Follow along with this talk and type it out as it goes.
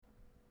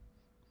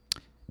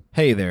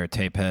Hey there,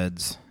 tape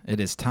heads. It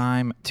is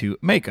time to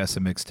make us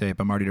a mixtape.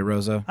 I'm Marty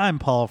DeRosa, I'm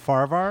Paul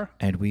Farvar.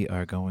 and we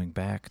are going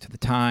back to the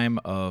time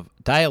of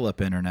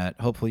dial-up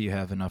internet. Hopefully you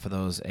have enough of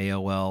those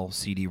AOL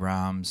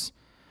CD-ROMs.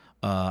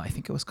 I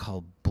think it was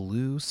called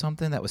Blue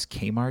something. That was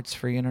Kmart's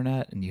free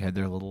internet, and you had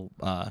their little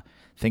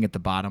thing at the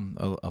bottom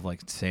of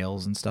like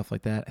sales and stuff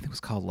like that. I think it was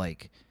called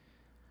like...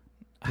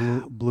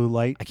 Blue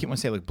Light. I can't want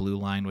to say like Blue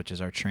Line, which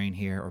is our train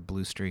here, or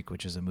Blue Streak,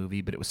 which is a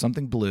movie, but it was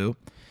something blue.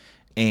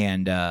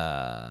 And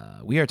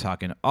we are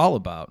talking all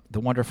about the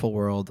wonderful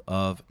world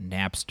of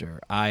Napster.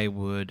 I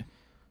would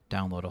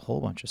download a whole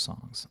bunch of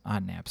songs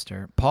on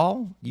Napster.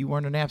 Paul, you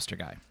weren't a Napster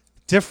guy.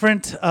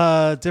 Different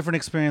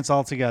experience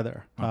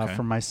altogether Okay.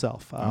 for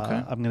myself.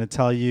 Okay. I'm going to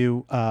tell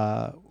you,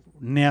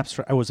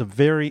 Napster. I was a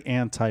very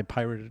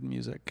anti-pirated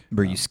music.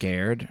 Were you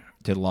scared?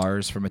 Did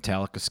Lars from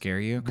Metallica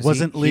scare you? 'Cause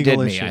Wasn't he legal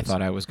did me. I issues.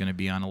 thought I was going to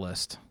be on a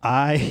list.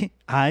 I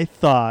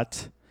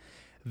thought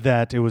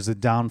that it was a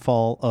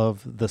downfall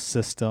of the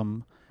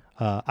system.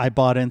 I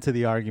bought into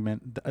the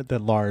argument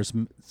that Lars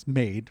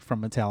made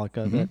from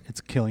Metallica that it's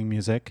killing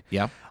music.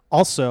 Yeah.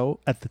 Also,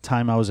 at the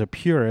time, I was a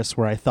purist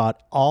where I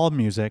thought all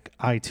music,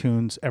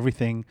 iTunes,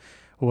 everything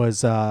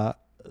was the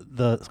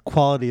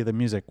quality of the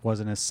music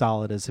wasn't as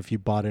solid as if you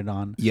bought it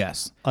on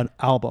Yes. an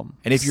album.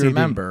 And if you CD.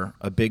 remember,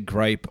 a big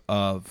gripe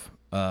of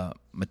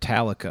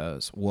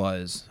Metallica's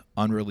was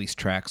unreleased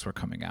tracks were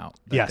coming out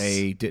that Yes.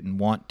 they didn't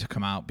want to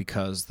come out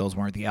because those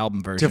weren't the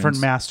album versions. Different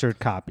mastered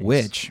copies.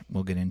 Which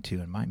we'll get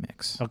into in my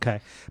mix. Okay.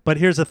 But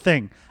here's the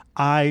thing.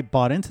 I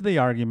bought into the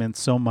argument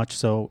so much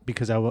so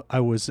because I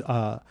was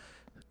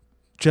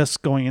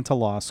just going into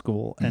law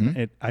school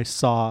and I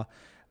saw,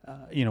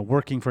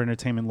 working for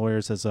entertainment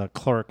lawyers as a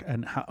clerk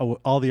and how,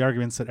 all the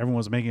arguments that everyone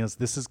was making is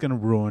this is going to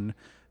ruin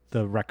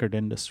the record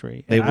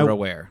industry. They And were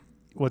aware.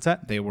 What's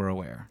that? They were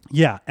aware.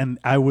 Yeah, and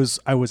I was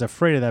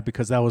afraid of that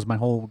because that was my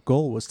whole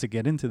goal was to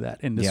get into that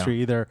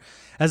industry either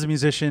as a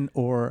musician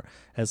or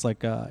as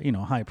like a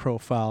high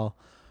profile,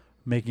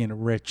 making a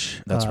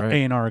rich That's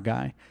right. A&R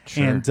guy.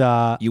 Sure.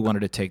 And You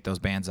wanted to take those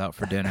bands out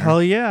for dinner.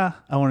 hell yeah,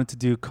 I wanted to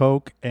do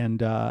coke and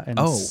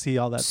see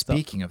all that stuff.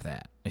 Speaking of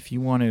that, if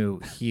you want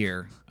to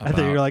hear I about...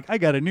 thought you were like, I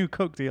got a new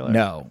coke dealer.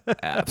 No,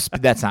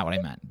 that's not what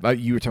I meant. But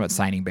you were talking about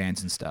signing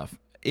bands and stuff.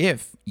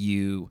 If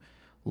you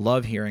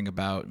love hearing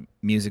about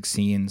music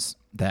scenes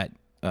that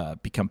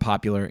become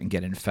popular and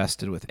get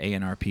infested with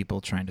A&R people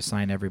trying to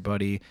sign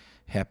everybody,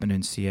 happened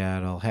in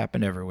Seattle,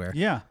 happened everywhere.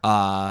 Yeah.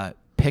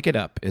 Pick It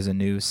Up is a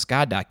new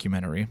ska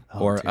documentary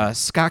or dear. a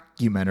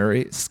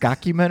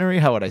skockumentary.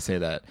 How would I say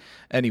that?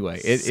 Anyway,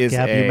 it is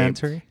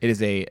Scabumentary? it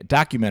is a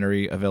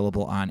documentary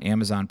available on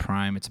Amazon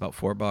Prime. It's about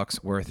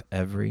 $4, worth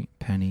every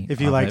penny. If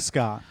you of like it.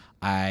 ska.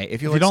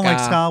 If you If you don't like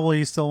ska, will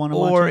you still want to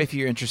watch or it? if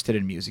you're interested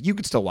in music, you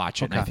could still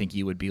watch it. And I Okay. think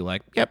you would be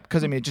like, yep,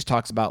 because I mean, it just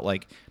talks about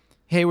like,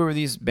 hey, we were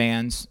these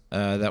bands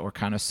that were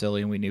kind of silly,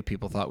 and we knew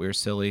people thought we were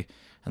silly,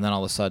 and then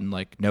all of a sudden,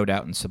 like No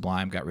Doubt and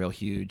Sublime got real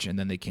huge, and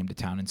then they came to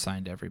town and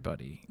signed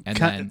everybody, and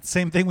then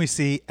Same thing we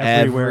see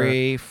everywhere.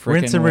 every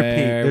Rinse and frickin'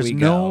 repeat. where There's we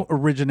no go.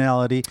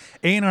 originality.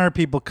 A&R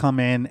people come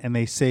in and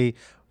they say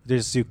they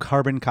just do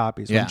carbon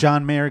copies. Yeah. When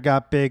John Mayer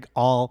got big,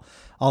 all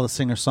the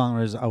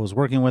singer-songwriters I was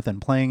working with and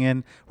playing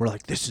in were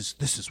like, this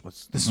is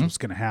what's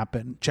going to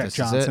happen. Chet This is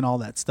it. Johnson, all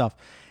that stuff.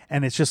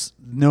 And it's just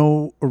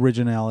no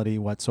originality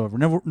whatsoever.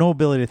 No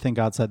ability to think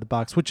outside the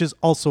box, which is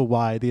also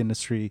why the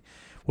industry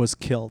was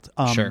killed.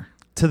 Sure.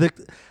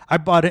 I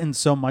bought in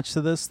so much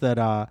to this that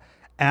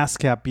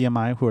ASCAP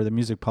BMI, who are the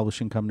music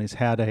publishing companies,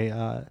 had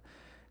a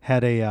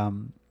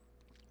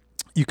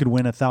you could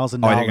win $1,000.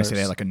 Oh, I think I said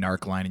they had like a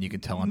narc line, and you can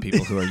tell on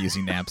people who are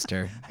using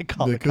Napster. I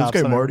call the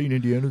cops on it. in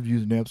Indiana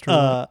using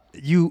Napster.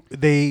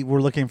 They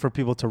were looking for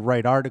people to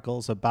write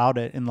articles about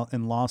it in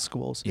law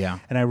schools. Yeah.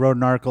 And I wrote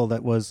an article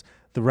that was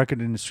the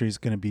record industry is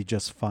going to be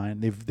just fine.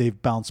 They've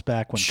bounced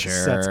back when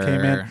cassettes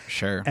came in.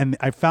 Sure. And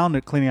I found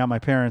it cleaning out my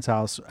parents'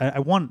 house. I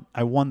won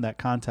that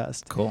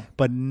contest. Cool.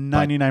 But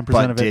 99%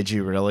 but of it, did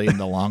you really in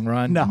the long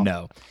run?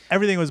 No.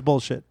 Everything was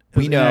bullshit. It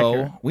was We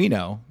inaccurate.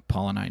 know,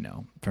 Paul and I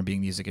know from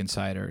being music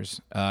insiders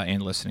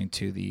and listening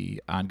to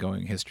the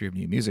ongoing History of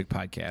New Music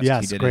podcast.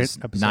 Yes, he did great his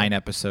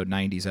episode.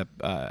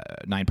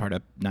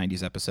 9-part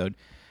 90s episode.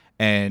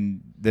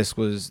 And this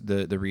was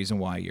the reason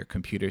why your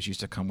computers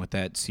used to come with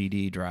that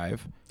CD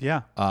drive.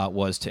 Yeah.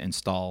 Was to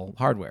install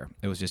hardware.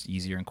 It was just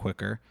easier and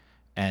quicker.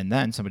 And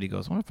then somebody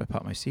goes, what if I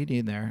put my CD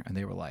in there? And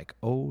they were like,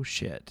 oh,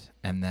 shit.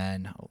 And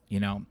then,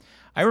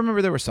 I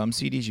remember there were some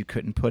CDs you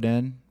couldn't put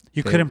in.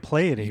 You couldn't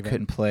play it You even.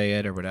 couldn't play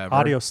it or whatever.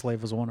 Audio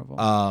Slave was one of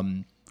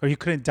them. Or you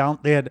couldn't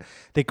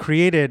they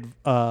created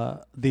the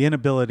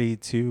inability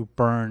to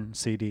burn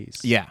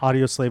CDs. Yeah.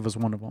 Audio Slave was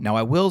one of them. Now,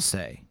 I will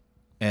say,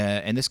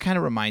 and this kind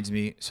of reminds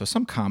me, so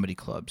some comedy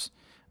clubs,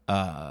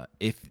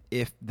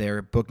 if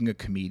they're booking a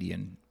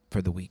comedian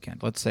for the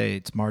weekend, let's say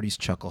it's Marty's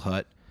Chuckle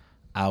Hut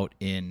out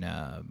in,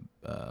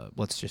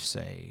 let's just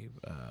say,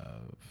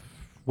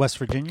 West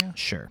Virginia?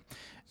 sure.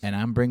 And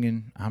I'm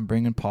bringing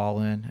Paul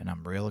in, and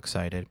I'm real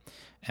excited.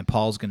 And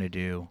Paul's going to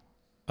do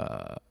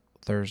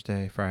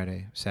Thursday,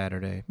 Friday,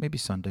 Saturday, maybe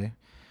Sunday.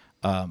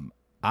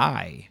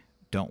 I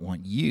don't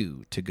want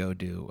you to go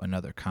do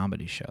another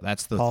comedy show.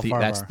 That's the Paul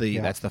that's Farmer, the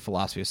yeah. that's the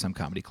philosophy of some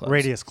comedy clubs.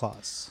 Radius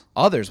clause.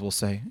 Others will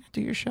say,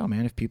 do your show,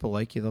 man. If people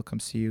like you, they'll come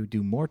see you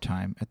do more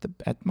time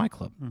at my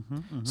club.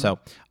 So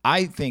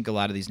I think a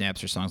lot of these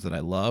Napster songs that I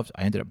loved,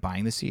 I ended up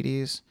buying the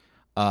CDs.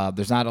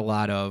 There's not a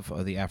lot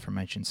of the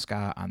aforementioned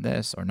ska on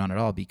this, or none at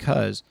all,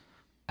 because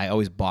I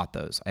always bought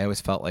those. I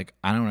always felt like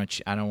I don't want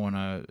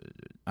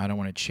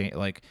to change.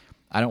 Like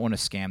I don't want to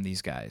scam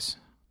these guys.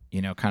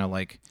 You know, kind of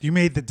like, You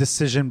made the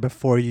decision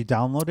before you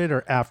downloaded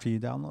or after you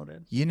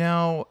downloaded? you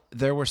know,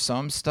 there were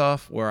some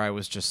stuff where I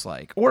was just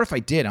like, or if I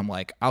did, I'm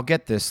like, I'll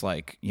get this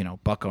like, you know,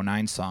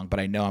 Buck-09 song, but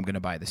I know I'm going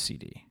to buy the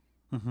CD.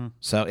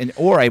 So,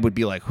 or I would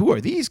be like, who are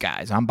these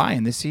guys? I'm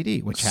buying this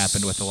CD, which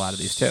happened with a lot of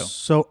these too.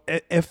 So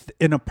if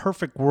in a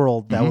perfect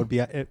world, that would be,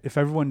 if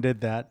everyone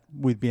did that,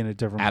 we'd be in a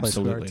different place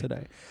we are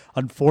today.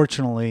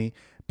 Unfortunately,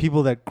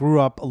 people that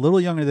grew up a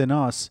little younger than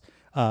us,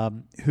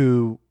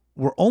 who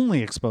were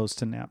only exposed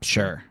to Napster,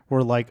 Sure.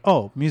 were like,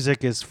 oh,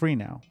 music is free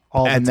now.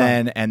 All the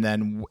time. And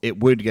then it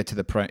would get to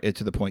the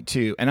point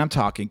too. And I'm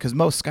talking because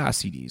most ska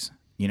CDs,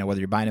 you know, whether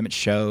you're buying them at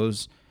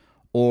shows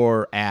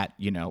or at,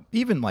 you know,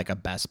 even like a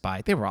Best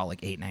Buy, they were all like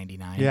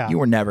 $8.99. Yeah. You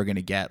were never going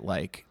to get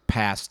like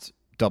past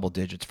double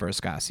digits for a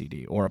ska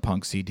CD or a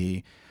punk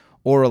CD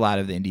or a lot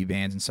of the indie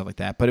bands and stuff like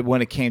that. But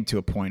when it came to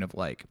a point of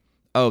like,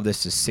 oh,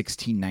 this is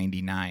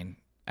 $16.99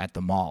 at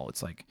the mall,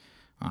 it's like,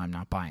 oh, I'm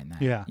not buying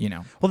that. Yeah. You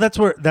know. Well,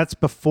 that's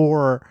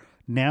before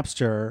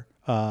Napster.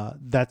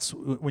 That's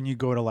when you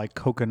go to like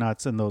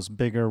Coconuts and those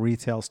bigger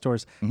retail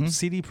stores.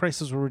 CD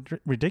prices were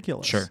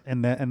ridiculous. Sure.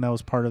 And that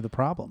was part of the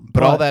problem.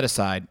 But all that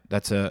aside,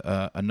 that's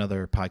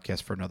another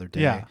podcast for another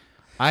day. Yeah.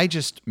 I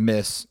just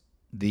miss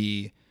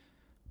the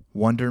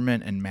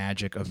wonderment and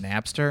magic of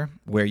Napster,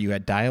 where you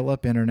had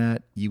dial-up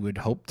internet. You would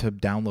hope to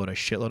download a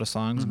shitload of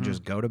songs and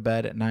just go to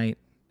bed at night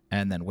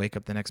and then wake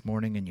up the next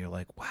morning and you're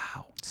like,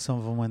 wow. Some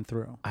of them went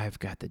through. I've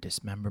got the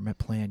Dismemberment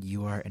Plan.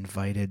 You are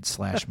invited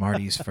 /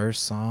 Marty's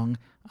first song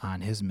on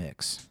his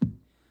mix.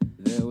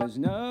 There was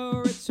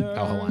no return.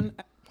 Oh, hold on.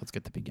 Let's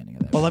get the beginning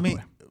of that. Well, let bad me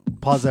boy.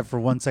 pause that for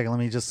 1 second. Let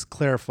me just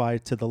clarify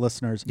to the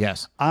listeners.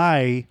 Yes.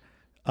 I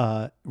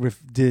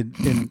did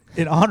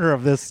in honor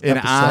of this In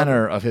episode,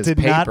 honor of his did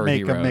paper not he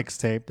make a wrote.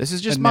 mixtape. This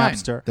is just in mine.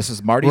 Napster. This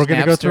is Marty's We're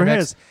going to go Napster through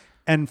mix. his.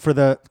 And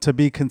to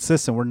be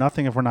consistent, we're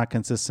nothing if we're not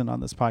consistent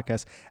on this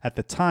podcast. At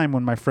the time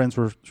when my friends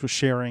were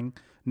sharing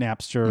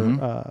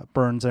Napster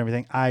burns and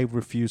everything, I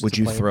refused Would to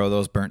you play throw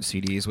those burnt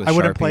CDs with I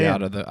wouldn't play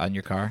Sharpie on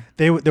your car?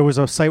 There was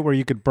a site where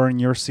you could burn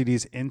your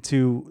CDs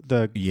into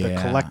the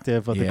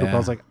collective of the group. I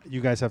was Yeah. like, you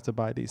guys have to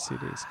buy these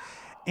CDs.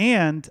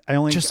 And I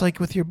only Just like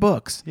with your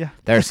books. Yeah.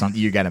 There's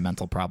something. You got a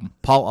mental problem.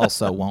 Paul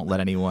also won't let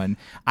anyone.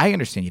 I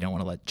understand you don't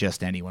want to let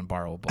just anyone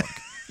borrow a book.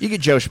 You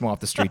get Joe Schmo off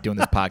the street doing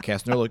this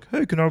podcast, and they're like,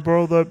 hey, can I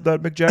borrow that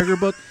Mick Jagger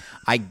book?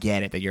 I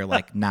get it that you're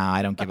like, nah,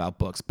 I don't give out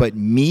books. But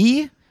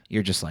me,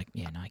 you're just like,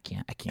 yeah, no, I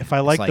can't. if I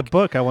It's like the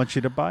book, I want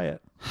you to buy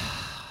it.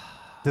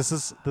 This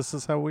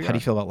is how we are. How do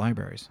you feel about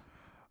libraries?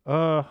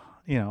 I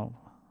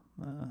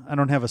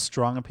don't have a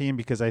strong opinion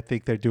because I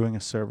think they're doing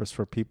a service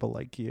for people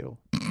like you.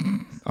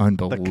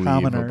 Unbelievable.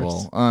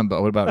 commoners.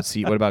 But what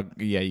about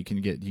you can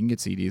get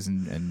CDs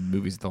and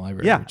movies at the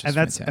library. Yeah, which is and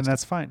fantastic.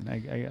 that's fine.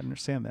 I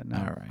understand that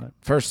now. All right. But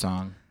First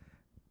song,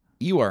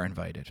 You Are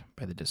Invited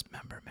by the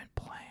Dismemberment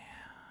Plan.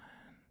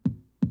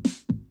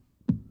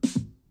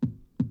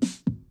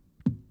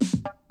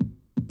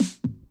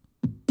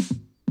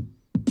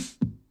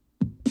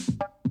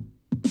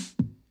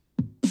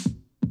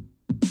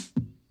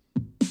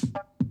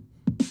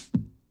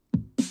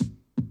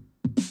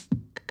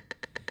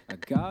 I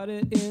got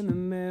it in the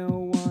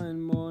mail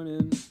one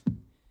morning.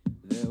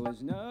 There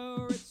was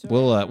no return.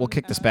 We'll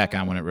kick this back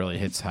on when it really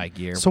hits high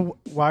gear. So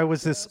why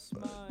was this?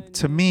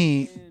 To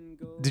me,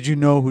 did you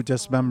know who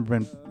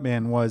Dismemberment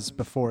Man was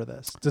before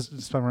this?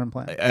 Dismemberment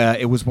Plan.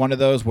 It was one of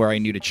those where I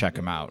knew to check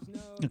them out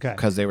Okay.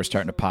 because they were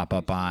starting to pop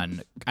up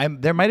on.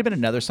 There might have been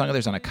another song of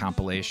theirs on a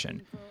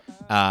compilation,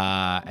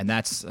 and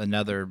that's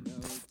another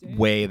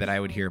way that I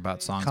would hear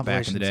about songs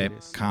back in the day.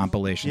 Compilation CDs.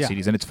 Compilation Yeah.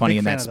 CDs, and it's funny Big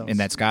in fan that of in those.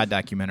 that Scott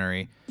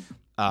documentary.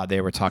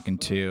 They were talking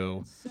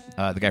to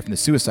the guy from the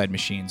Suicide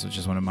Machines, which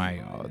is one of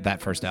my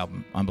that first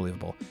album,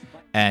 unbelievable.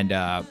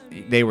 And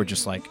they were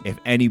just like, if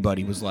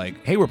anybody was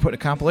like, hey, we're putting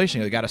a compilation,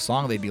 they got a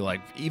song, they'd be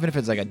like, even if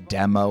it's like a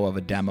demo of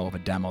a demo of a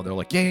demo, they're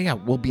like, yeah,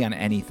 we'll be on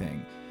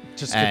anything.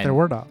 Just get their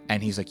word out.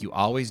 And he's like, you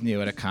always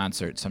knew at a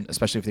concert,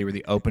 especially if they were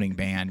the opening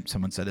band,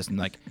 someone said this, and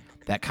like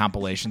that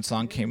compilation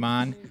song came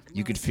on,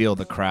 you could feel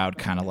the crowd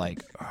kind of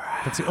like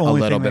That's the a only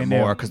little thing bit they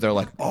knew. more because they're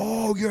like,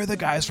 oh, you're the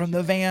guys from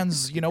the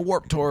Vans,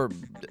 Warped Tour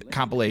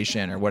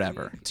compilation or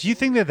whatever. Do you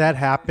think that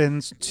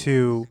happens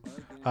to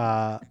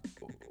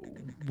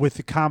with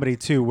the comedy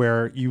too,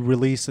 where you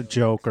release a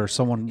joke or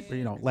someone,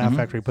 Laugh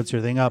Factory puts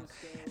your thing up,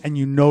 and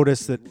you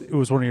notice that it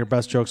was one of your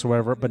best jokes or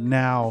whatever, but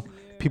now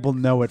people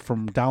know it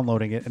from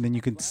downloading it, and then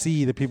you can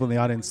see the people in the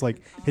audience like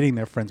hitting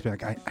their friends, being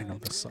like, I know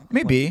this song.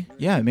 Maybe.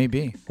 Yeah,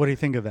 maybe. What do you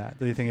think of that?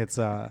 Do you think it's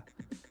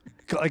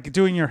like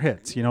doing your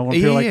hits, you know, when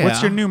people are like,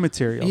 what's your new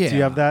material? Yeah. Do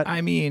you have that?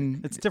 I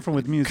mean, it's different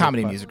with music.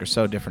 comedy but- music are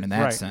so different in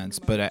that Right. sense.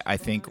 But I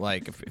think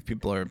like if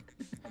people are,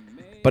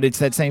 but it's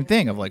that same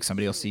thing of like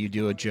somebody will see you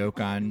do a joke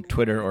on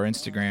Twitter or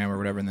Instagram or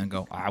whatever, and then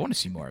go, I want to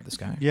see more of this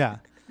guy. Yeah.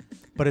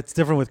 But it's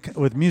different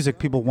with music.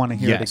 People want to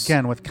hear it Yes.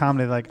 again. With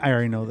comedy, like, I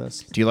already know this.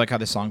 Do you like how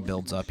the song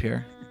builds up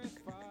here?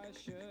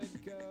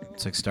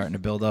 It's like starting to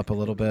build up a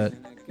little bit.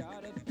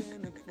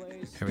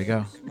 Here we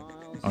go.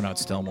 Oh no,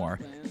 it's still more.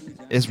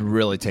 This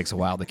really takes a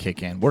while to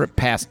kick in. We're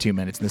past 2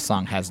 minutes, and this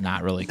song has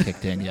not really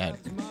kicked in yet.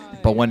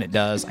 But when it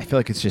does, I feel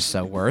like it's just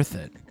so worth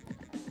it.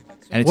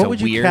 And it's What a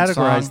would you weird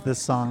categorize song,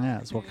 this song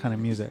as? What kind of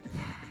music?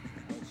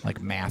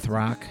 like math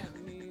rock.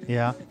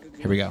 Yeah.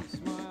 Here we go.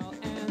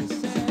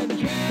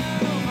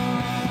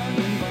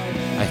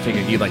 I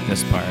figured you'd like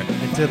this part.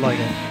 I did like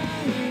it.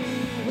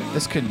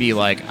 This could be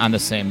like on the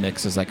same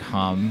mix as like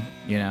Hum,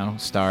 you know,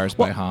 Stars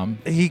by Well, Hum.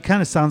 He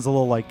kind of sounds a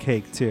little like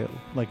Cake, too.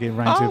 Like, it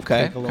reminds Oh, me of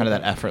okay. Cake a little Kind of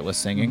that bit. effortless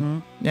singing.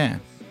 Mhm. Yeah.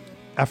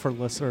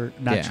 Effortless or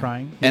not Yeah.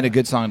 trying. And a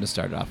good song to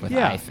start it off with,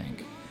 Yeah. I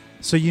think.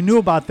 So you knew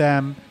about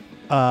them,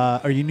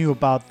 or you knew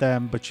about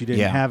them, but you didn't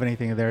Yeah. have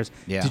anything of theirs.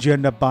 Yeah. Did you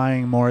end up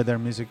buying more of their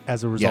music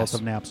as a result Yes.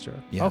 of Napster?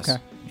 Yes.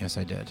 Okay. Yes,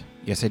 I did.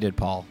 Yes, I did,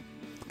 Paul.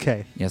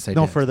 Okay. Yes, I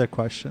no did. further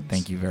questions.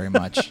 Thank you very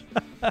much.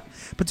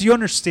 But do you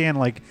understand,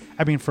 like,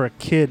 I mean, for a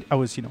kid, I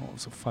was a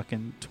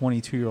fucking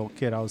 22-year-old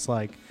kid. I was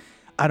like,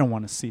 I don't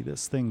want to see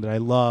this thing that I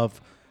love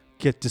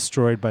get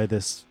destroyed by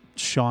this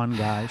Sean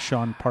guy,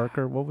 Sean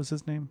Parker. What was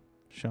his name?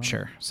 Sean?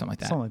 Sure, something like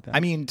that. Something like that.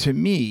 I mean, to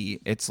me,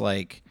 it's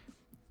like,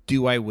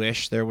 do I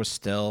wish there was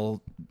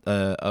still,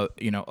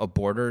 a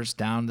Borders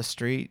down the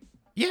street?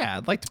 Yeah,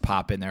 I'd like to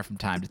pop in there from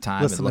time to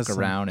time Listen and look to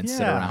some- around and sit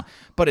yeah. around.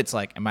 But it's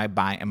like, am I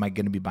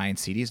going to be buying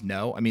CDs?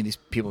 No. I mean, these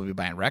people will be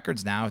buying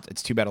records now.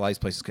 It's too bad a lot of these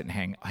places couldn't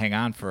hang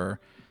on for,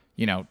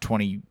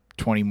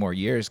 20 more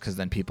years, because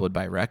then people would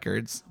buy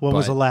records. What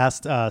was But, the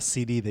last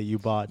CD that you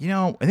bought?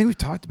 I think we've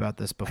talked about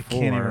this I before.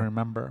 can't even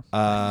remember.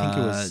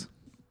 I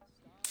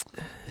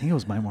think it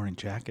was My Morning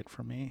Jacket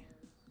for me.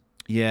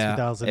 Yeah,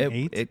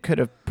 2008? It could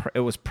have. It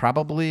was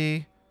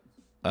probably.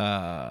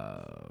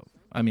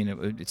 I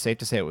mean, it's safe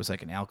to say it was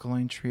like an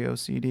Alkaline Trio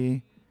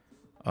CD.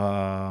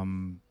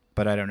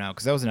 But I don't know,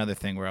 because that was another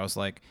thing where I was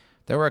like,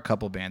 there were a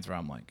couple bands where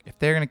I'm like, if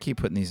they're gonna keep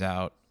putting these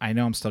out, I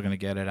know I'm still gonna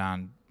get it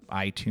on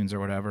iTunes or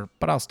whatever,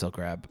 but I'll still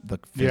grab the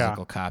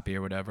physical copy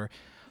or whatever.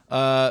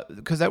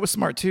 Because that was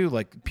smart too.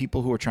 Like,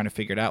 people who were trying to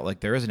figure it out,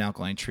 like, there is an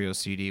Alkaline Trio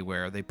CD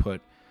where they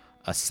put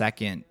a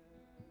second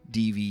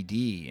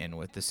DVD in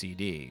with the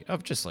CD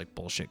of just like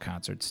bullshit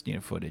concerts,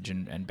 footage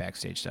and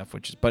backstage stuff,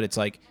 but it's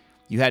like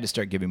you had to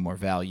start giving more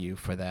value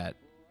for that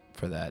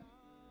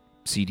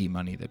CD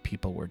money that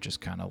people were just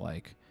kind of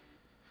like,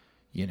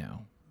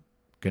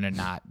 gonna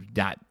not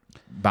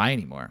buy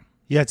anymore.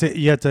 You had to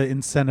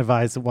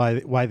incentivize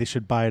why they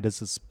should buy it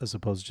as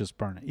opposed to just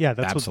burn it. Yeah,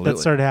 that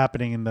Absolutely. started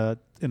happening in the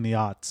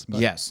aughts. But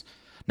Yes.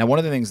 Now, one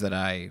of the things that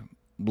I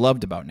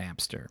loved about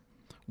Napster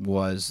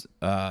was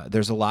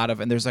there's a lot of,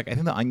 and there's like, I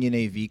think the Onion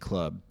AV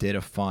Club did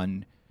a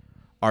fun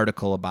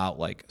article about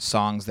like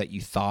songs that you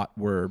thought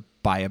were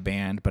by a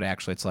band, but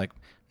actually it's like,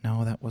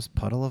 no, that was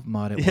Puddle of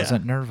Mud. It Yeah.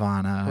 wasn't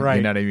Nirvana. Right.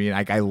 You know what I mean?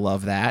 Like, I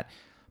love that.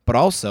 But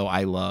also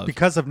I love,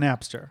 because of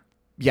Napster.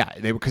 yeah,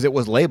 because it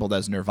was labeled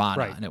as Nirvana,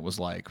 Right. and it was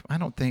like, I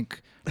don't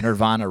think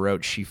Nirvana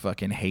wrote She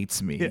Fucking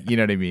Hates Me. Yeah. You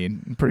know what I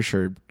mean? I'm pretty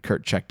sure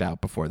Kurt checked out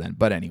before then.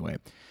 But anyway,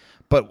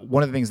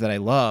 one of the things that I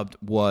loved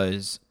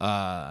was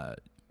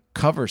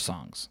cover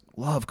songs.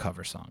 Love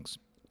cover songs.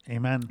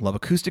 Amen. Love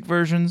acoustic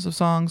versions of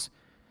songs.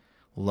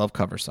 Love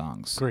cover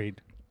songs.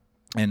 Agreed.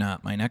 And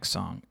my next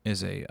song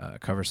is a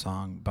cover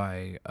song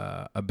by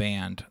a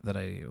band that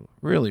I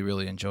really,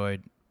 really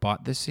enjoyed.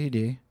 Bought this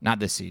CD. Not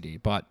this CD.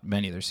 Bought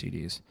many of their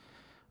CDs.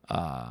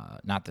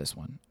 Not this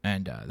one.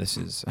 And this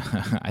is,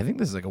 I think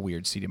this is like a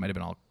weird CD. It might have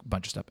been a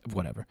bunch of stuff.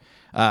 Whatever.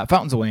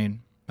 Fountains of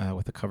Wayne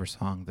with a cover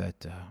song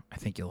that I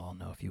think you'll all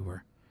know if you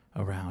were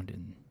around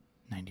in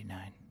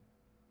 99.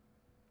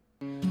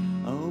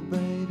 Oh,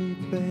 baby,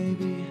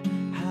 baby,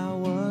 how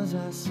was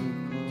I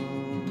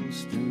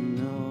supposed to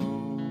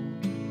know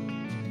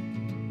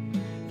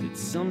that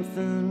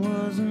something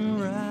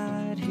wasn't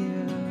right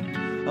here?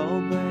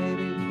 Oh,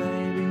 baby,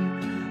 baby,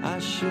 I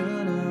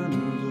shouldn't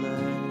have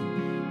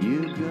let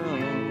you go.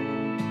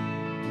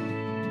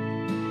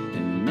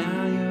 And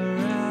now you're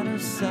out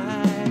of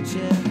sight,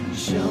 yeah.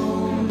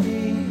 Show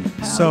me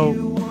how So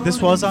you this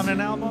was on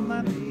an album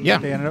then? Yeah.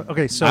 They ended up,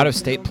 okay, so Out of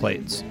state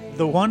plates.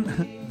 the one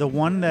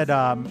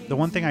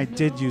thing I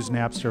did use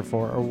Napster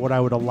for, or what I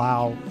would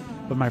allow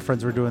when my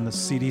friends were doing the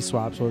CD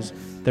swaps, was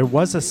there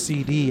was a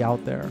CD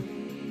out there,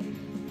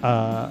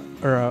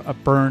 or a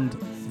burned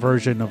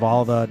version of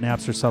all the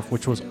Napster stuff,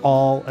 which was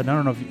all, and I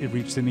don't know if it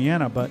reached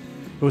Indiana, but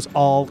it was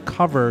all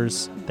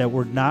covers that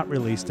were not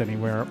released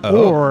anywhere,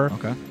 Oh, or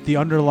okay. the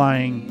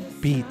underlying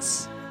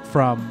beats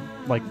from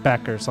like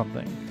Beck or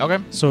something. Okay.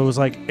 So it was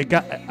like it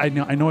got. I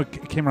know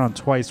it came around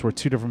twice where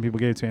two different people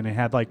gave it to me, and it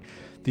had like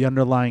the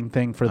underlying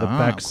thing for the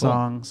Beck cool.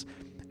 songs,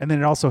 and then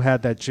it also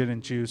had that Gin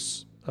and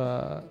Juice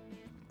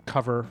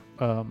cover.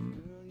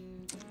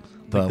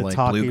 The the like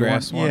talky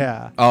bluegrass one.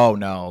 Yeah. Oh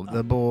no,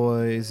 the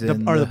boys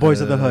in Or the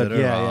Boys of the Hood. are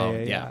Yeah, all-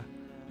 yeah.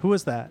 Who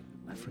was that?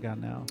 I forgot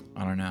now.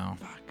 I don't know.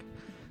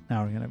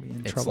 Now we're gonna be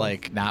in It's trouble.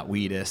 like not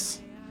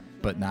Wheatus,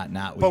 but not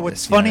Wheatus. But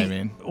what's you know funny? what I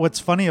mean? What's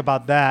funny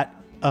about that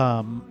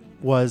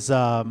was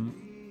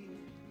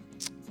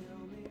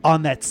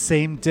on that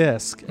same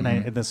disc, and,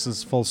 Mm-hmm. and this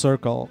is full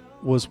circle,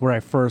 was where I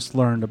first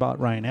learned about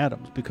Ryan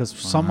Adams because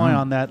somewhere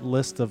on that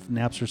list of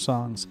Napster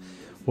songs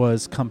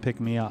was "Come Pick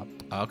Me Up."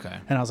 Okay.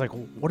 And I was like,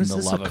 what is The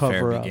this love a affair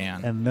cover of?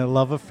 began. And the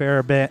love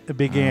affair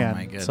began. Oh,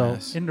 my So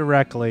goodness.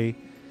 indirectly,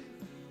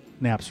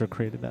 Napster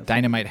created that.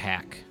 Dynamite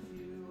Hack.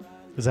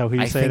 Is that who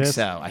you I say think it is?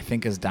 so. I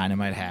think is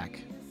Dynamite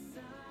Hack.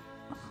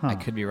 Huh. I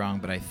could be wrong,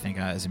 but I think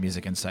as a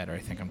music insider, I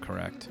think I'm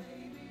correct.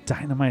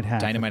 Dynamite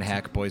Hack. Dynamite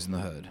Hack, Boys in the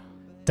Hood.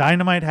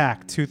 Dynamite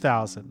Hack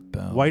 2000.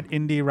 Boom. White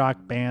indie rock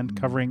band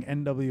covering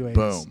NWA's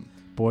Boom.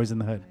 Boys in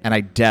the Hood. And I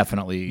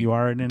definitely You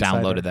are an insider.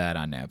 downloaded that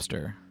on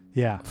Napster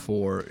Yeah.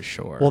 for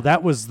sure. Well,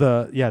 that was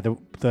the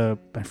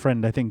my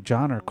friend, I think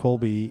John or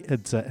Colby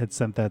had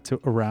sent that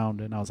to around,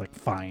 and I was like,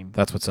 fine.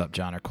 That's what's up,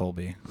 John or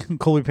Colby.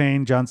 Colby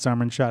Payne, John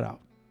Starman, shout out.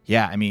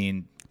 Yeah, I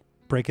mean,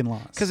 Breaking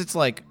laws. because it's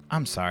like,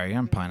 I'm sorry,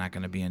 I'm probably not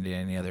going to be into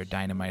any other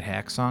Dynamite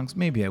Hack songs.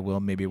 Maybe I will,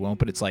 maybe I won't.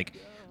 But it's like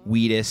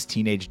Wheatus,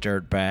 Teenage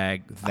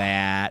Dirtbag,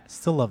 that,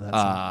 Still love that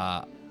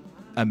song.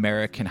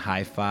 American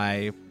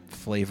Hi-Fi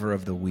Flavor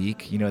of the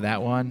Week. You know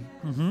that one?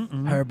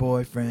 Her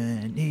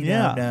boyfriend, he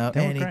Yeah, don't know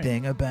they were great.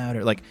 anything about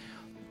her. Like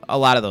a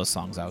lot of those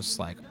songs, I was just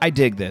like, I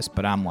dig this,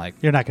 but I'm like,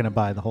 You're not going to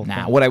buy the whole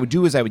nah. thing. What I would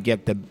do is I would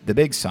get the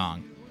big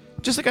song,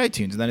 just like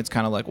iTunes, and then it's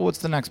kind of like, well, what's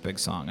the next big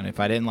song? And if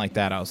I didn't like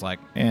that, I was like,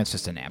 it's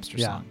just a Napster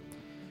Yeah. song.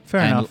 Fair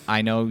and enough.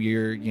 I know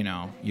your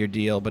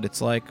deal, but it's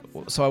like,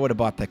 so I would have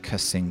bought the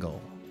single.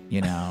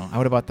 I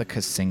would have bought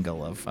the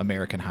single of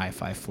American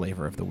Hi-Fi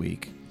Flavor of the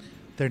Week,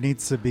 There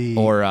needs to be.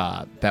 or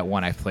that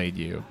one I played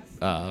you.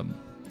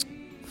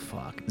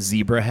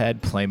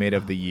 Zebrahead Playmate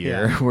of the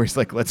Year, Yeah. where it's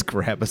like, let's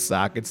grab a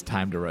sock, it's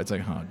time to run. It's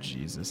like, oh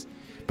Jesus.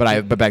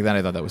 But back then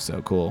I thought that was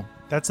so cool.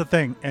 That's the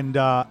thing, and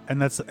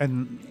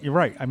you're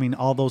right. I mean,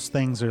 all those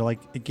things are like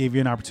it gave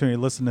you an opportunity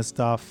to listen to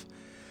stuff,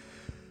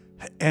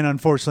 and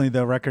unfortunately,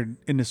 the record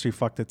industry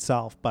fucked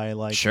itself by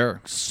like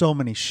Sure. so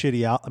many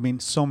shitty out. I mean,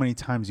 so many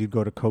times you'd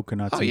go to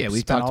Coconuts. Oh and yeah, we've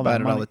spend talked all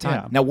that about it all money. the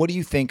time. Yeah. Now, what do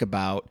you think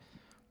about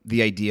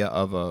the idea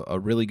of a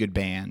really good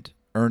band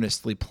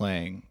earnestly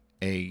playing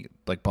a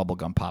like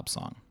bubblegum pop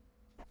song?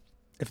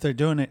 If they're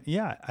doing it,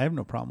 yeah, I have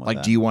no problem with Like,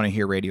 that. do you want to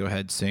hear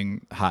Radiohead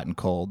sing "Hot and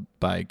Cold"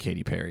 by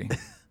Katy Perry?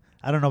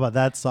 I don't know about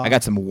that song. I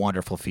got some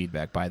wonderful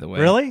feedback, by the way.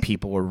 Really?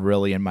 People were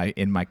really in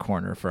my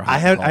corner for Hot I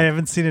and Cold.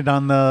 haven't seen it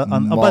on the.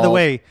 Oh, by the Mul-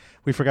 way,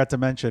 we forgot to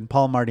mention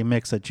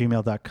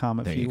paulmartymix@gmail.com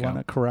if There you go. want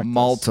to correct us.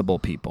 Multiple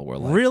people were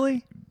like,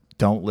 Really?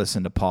 "Don't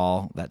listen to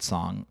Paul. That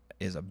song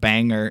is a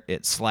banger.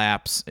 It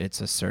slaps. It's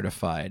a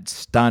certified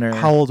stunner."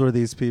 How old were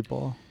these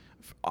people?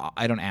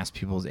 I don't ask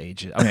people's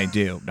ages. I mean, I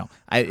do. No,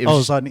 it Oh, was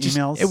it's on just-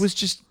 emails? It was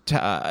just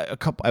a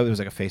couple. It was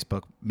like a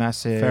Facebook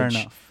message. Fair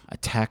enough. A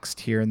text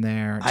here and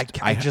there.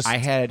 I just- I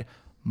had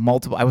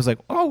multiple. I was like,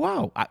 oh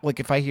wow. Like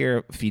if I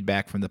hear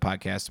feedback from the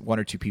podcast, one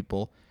or two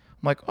people,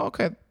 I'm like, oh,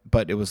 okay.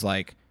 But it was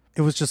like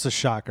It was just a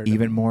shocker. to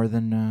even me. more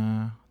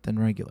than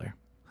regular.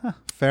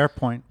 Fair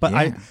point. But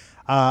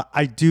Yeah.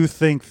 I do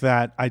think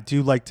that I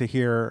do like to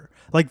hear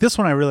like this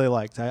one. I really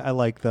liked. I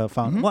like the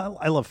Fountain. Well,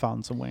 I love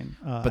Fountains of Wayne.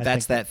 But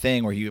that's that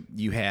thing where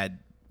you had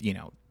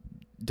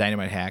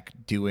Dynamite Hack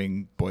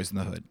doing Boys in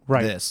the Hood.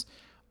 Right. This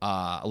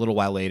a little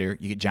while later,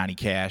 you get Johnny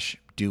Cash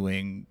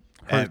doing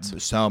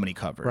Hurts. so many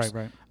covers.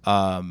 Right.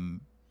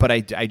 But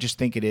I just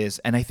think it is,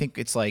 and I think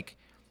it's like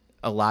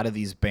a lot of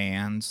these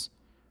bands.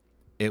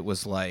 It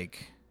was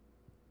like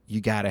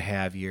you got to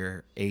have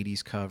your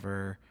 '80s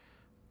cover,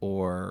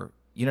 or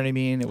you know what I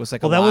mean. It was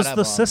like Well, a that lot was of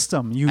the them.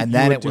 system. You and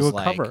then would it do was a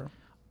like, cover.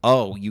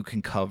 oh, you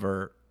can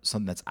cover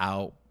something that's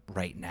out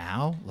right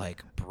now,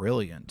 like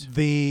brilliant.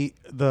 We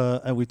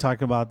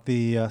talked about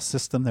the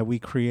system that we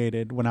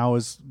created when I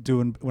was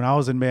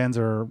in bands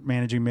or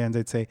managing bands.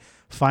 I'd say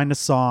find a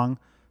song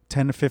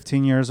 10 to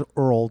 15 years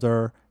or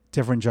older,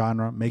 different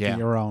genre, make Yeah. it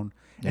your own.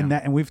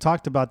 Yeah. And we've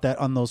talked about that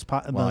on those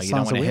Well, those you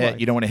don't songs want that to we hit. like.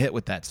 You don't want to hit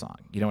with that song.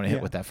 You don't want to hit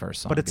Yeah. with that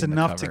first song. But it's being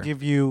the enough to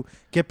cover.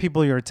 get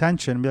people your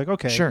attention and be like,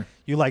 okay, Sure.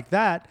 you like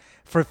that.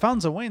 For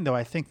Fountains of Wayne, though,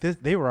 I think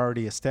they were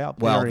already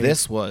established. Well,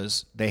 this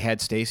was they had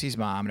Stacy's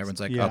mom, and everyone's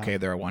like, Yeah. okay,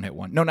 they're a one-hit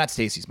one. No, not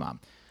Stacy's mom.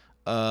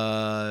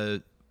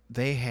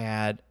 They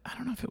had, I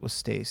don't know if it was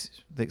Stacy.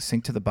 They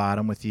Sink to the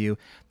Bottom with You.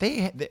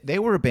 They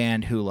were a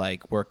band who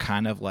like were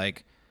kind of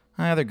like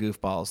they're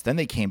goofballs. Then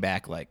they came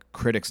back like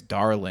critics'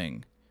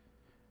 darling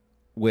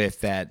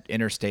with that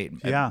Interstate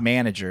Yeah.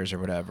 Managers or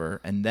whatever,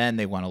 and then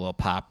they went a little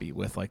poppy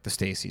with like the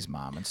Stacy's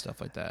mom and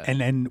stuff like that.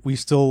 and we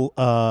still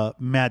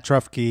Matt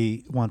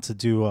Drufke wants to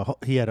do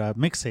he had a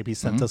mixtape he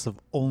sent us of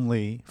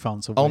only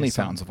Fountains of Wayne. Only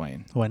songs Fountains of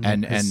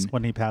Wayne.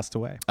 when he passed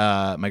away.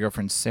 My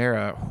girlfriend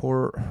Sarah,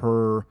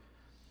 her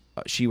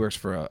she works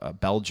for a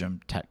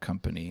Belgium tech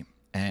company,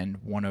 and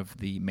one of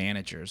the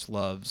managers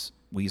loves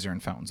Weezer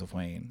and Fountains of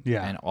Wayne.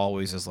 Yeah. And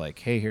always is like,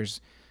 hey,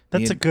 here's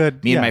That's me a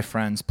good. Me yeah. and my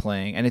friends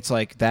playing, and it's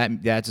like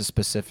that. That's a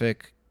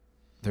specific.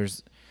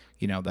 There's,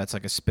 that's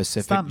like a It's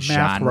specific not math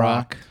genre.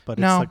 rock, but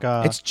No, it's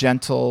like it's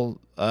gentle,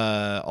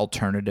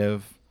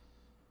 alternative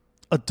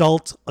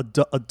adult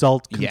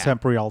Yeah.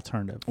 contemporary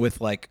alternative. with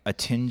like a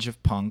tinge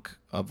of punk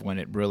of when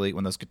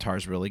those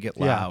guitars really get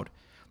Yeah. loud.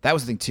 That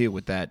was the thing too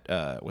with that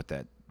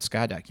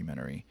ska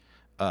documentary.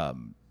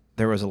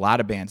 There was a lot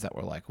of bands that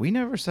were like, we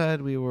never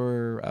said we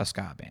were a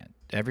ska band.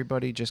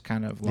 Everybody just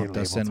kind of lumped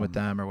us in labeled with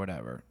them or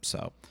whatever.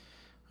 So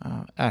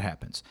that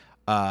happens.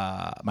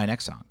 My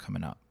next song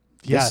coming up.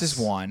 Yes. This is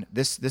one.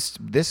 This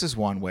is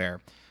one where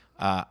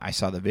I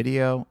saw the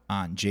video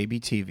on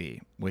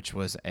JBTV, which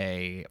was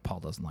Paul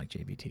doesn't like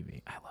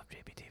JBTV. I love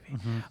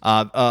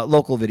JBTV.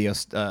 Local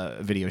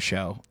video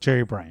show.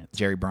 Jerry Bryant.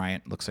 Jerry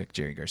Bryant looks like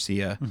Jerry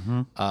Garcia,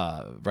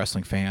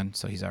 wrestling fan,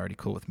 so he's already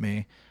cool with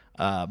me.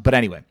 But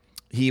anyway,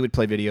 he would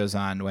play videos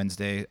on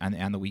Wednesday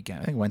on the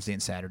weekend. I think Wednesday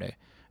and Saturday,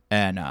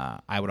 and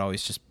I would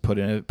always just put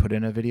in a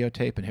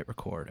videotape and hit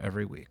record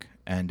every week.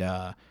 And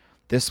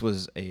this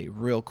was a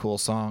real cool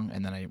song.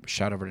 And then I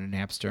shot over to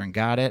Napster and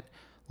got it,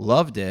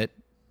 loved it,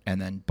 and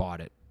then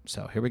bought it.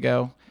 So here we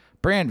go.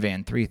 Brand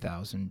Van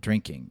 3000,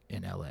 Drinking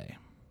in L.A.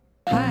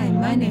 Hi,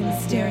 my name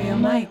is Stereo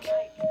Mike.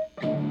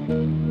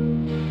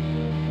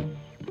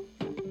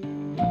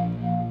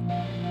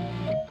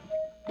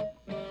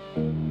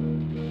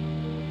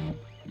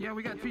 Yeah,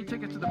 we got free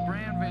tickets to the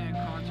Brand Van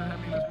concert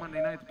happening this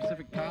Monday night at the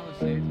Pacific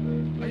Palisades.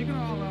 You can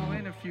all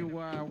in if you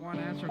want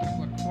to answer a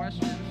couple of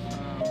questions.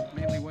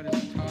 Mainly, what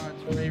is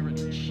Todd's favorite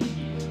cheese?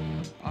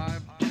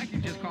 Jackie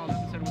just called up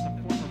and said it was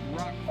a form of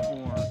rock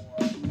for.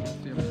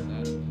 Let's see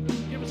about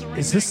that. Give us a ring,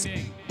 Is this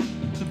ding,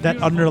 ding. It's a that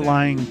beautiful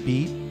underlying day.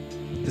 beat?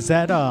 Is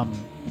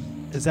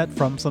that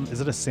from some? Is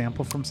it a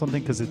sample from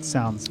something? Because it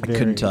sounds. Very,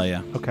 Couldn't tell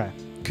you. Okay,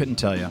 Couldn't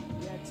tell you.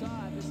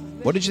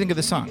 What did you think of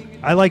the song?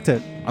 I liked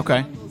it.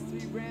 Okay.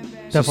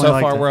 Definitely so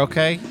liked far it. we're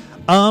okay?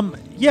 Yeah,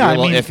 You're a I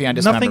little mean, iffy on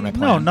Dismember nothing. My No,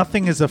 Plan.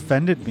 nothing has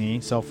offended me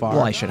so far.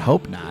 Well, I should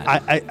hope not.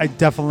 I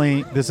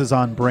definitely, this is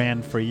on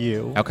brand for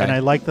you. Okay. And I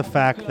like the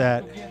fact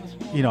that,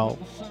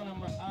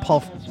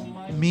 Paul,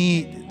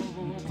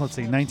 let's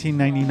see,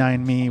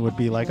 1999 me would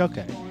be like,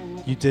 okay,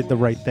 you did the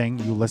right thing.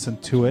 You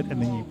listened to it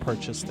and then you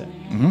purchased it.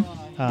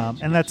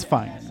 And that's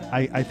fine.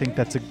 I think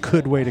that's a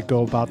good way to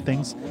go about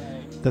things.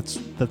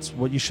 That's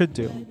what you should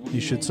do. You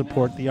should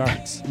support the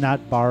arts,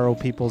 not borrow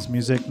people's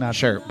music, not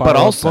Sure, borrow but a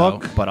also,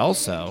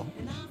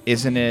 book.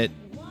 isn't it?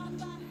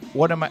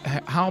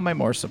 How am I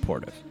more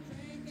supportive?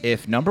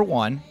 If number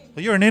one,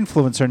 Well, you're an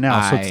influencer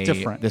now, so it's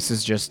different. This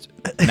is just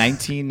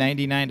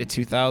 1999 to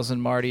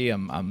 2000, Marty.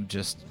 I'm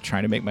just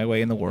trying to make my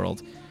way in the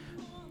world.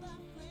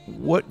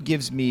 What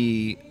gives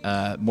me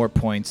more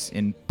points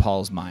in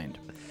Paul's mind?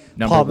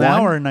 Number Paul one,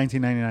 now or in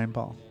 1999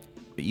 Paul?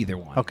 either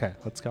one. Okay,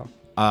 let's go.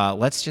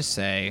 Let's just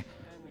say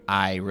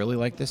I really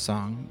like this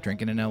song,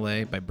 Drinking in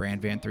L.A. by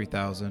Brand Van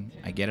 3000.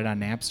 I get it on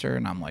Napster,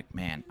 and I'm like,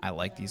 man, I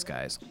like these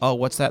guys. Oh,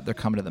 what's that? They're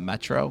coming to the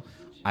Metro.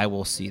 I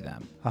will see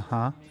them.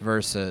 Uh-huh.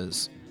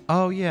 Versus,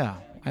 oh, yeah,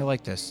 I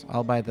like this.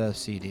 I'll buy the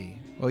CD.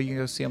 Oh, you can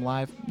go see them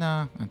live?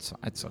 Nah,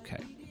 it's okay.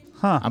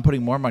 Huh. I'm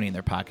putting more money in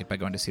their pocket by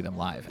going to see them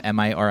live. Am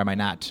I or am I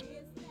not?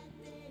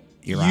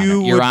 Your You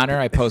Honor. Your would- Honor,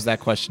 I pose that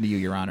question to you,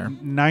 Your Honor.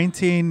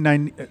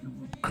 1990.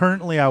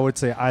 Currently, I would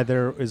say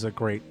either is a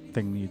great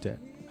thing you did.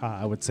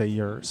 I would say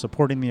you're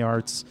supporting the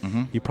arts.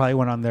 Mm-hmm. You probably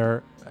went on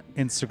their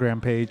Instagram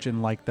page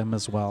and liked them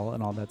as well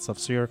and all that stuff.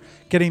 So you're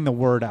getting the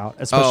word out,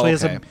 especially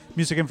as okay. a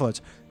music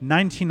influencer.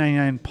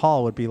 1999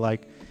 Paul would be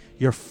like,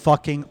 you're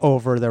fucking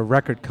over their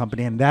record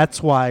company. And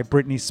that's why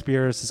Britney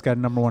Spears has got a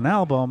 #1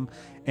 album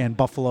and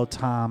Buffalo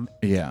Tom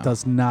Yeah.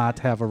 does not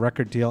have a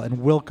record deal. And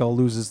Wilco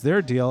loses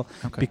their deal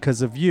Okay.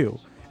 because of you.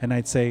 And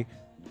I'd say,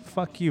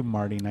 fuck you,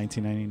 Marty,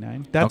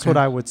 1999. That's Okay. what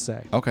I would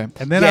say. Okay.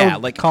 And then Yeah, I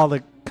would like- call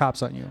the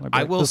cops on you. I'd be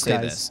I like, will say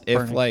guy's this: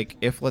 burning.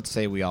 if let's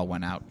say we all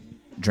went out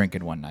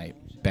drinking one night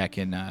back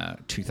in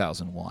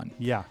 2001,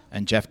 Yeah.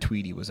 and Jeff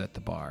Tweedy was at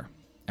the bar,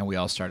 and we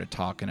all started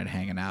talking and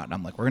hanging out, and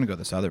I'm like, we're gonna go to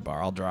this other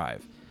bar. I'll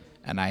drive,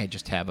 and I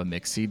just have a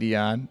mix CD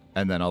on,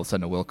 and then all of a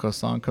sudden a Wilco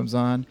song comes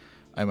on,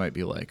 I might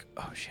be like,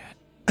 oh shit.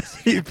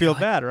 You feel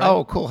bad, right?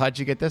 Oh, cool. How'd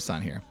you get this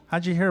on here?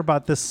 How'd you hear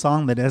about this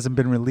song that hasn't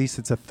been released?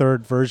 It's a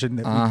third version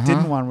that we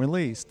didn't want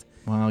released.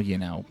 Well, you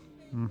know,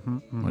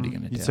 what are you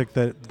gonna do? You took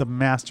the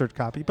mastered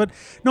copy. But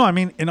no, I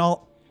mean,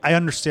 I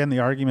understand the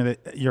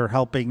argument that you're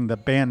helping the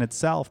band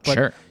itself, but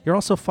Sure. you're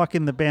also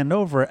fucking the band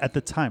over at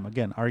the time.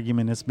 Again,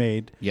 argument is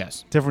made.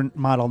 Yes. Different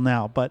model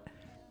now, but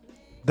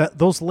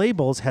those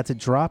labels had to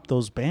drop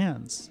those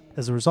bands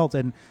as a result.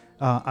 And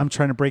I'm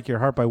Trying to Break Your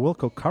Heart by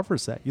Wilco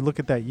covers that. You look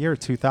at that year,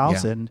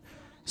 2000,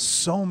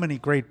 so many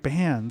great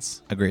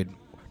bands. Agreed.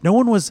 No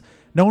one was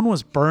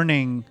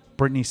burning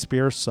Britney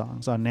Spears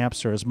songs on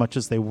Napster as much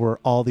as they were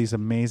all these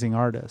amazing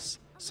artists.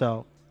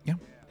 So Yeah.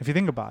 if you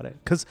think about it,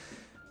 because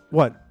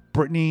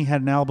Britney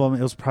had an album,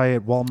 it was probably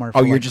at Walmart. Oh,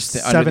 for you're like just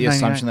under the $7.99.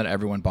 assumption that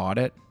everyone bought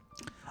it.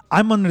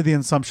 I'm under the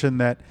assumption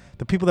that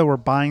the people that were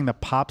buying the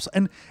pops,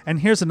 and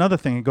here's another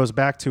thing. It goes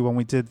back to when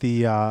we did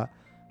the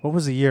what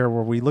was the year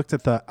where we looked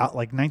at the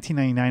like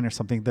 1999 or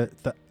something.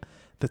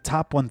 The the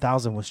top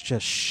 1,000 was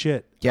just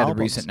shit. Yeah, albums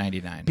the recent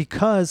 99.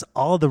 because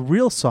all the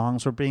real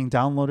songs were being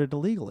downloaded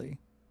illegally.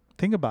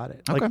 Think about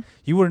it. Like Okay.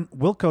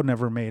 Wilco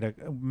never made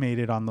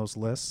it on those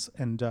lists,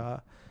 and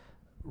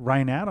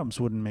Ryan Adams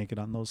wouldn't make it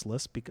on those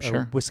lists because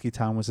Sure. Whiskey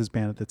Town was his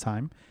band at the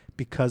time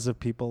because of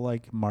people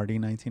like Marty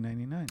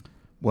 1999.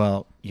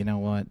 Well, you know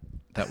what?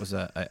 That was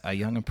a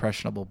young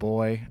impressionable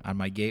boy on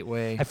my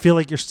gateway. I feel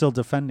like you're still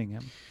defending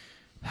him.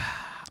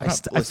 I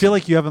listen, feel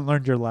like you haven't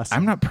learned your lesson.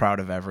 I'm not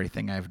proud of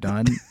everything I've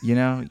done. You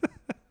know.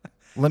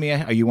 Let me.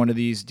 Are you one of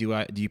these? Do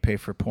you pay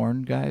for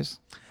porn, guys?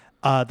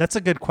 That's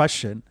a good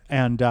question,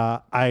 and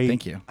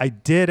Thank you. I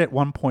did at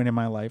one point in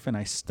my life, and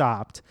I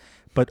stopped.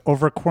 But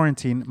over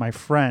quarantine, my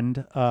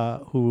friend,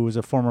 who was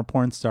a former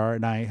porn star,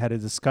 and I had a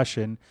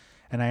discussion,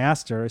 and I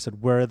asked her. I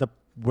said, "Where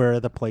are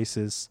the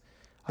places?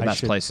 The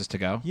best places to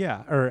go.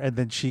 Yeah, and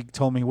then she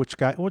told me which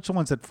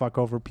ones that fuck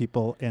over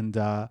people and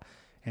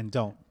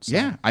don't. So,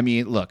 Yeah, I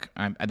mean, look,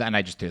 and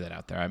I just threw that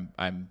out there.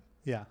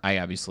 yeah. I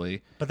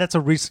obviously. But that's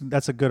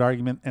a good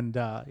argument, and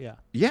yeah.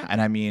 Yeah,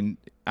 and I mean,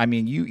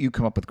 you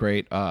come up with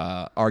great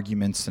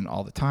arguments and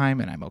all the time,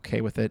 and I'm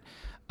okay with it.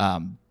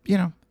 You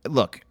know,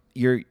 look,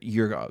 you're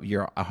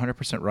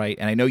 100% right,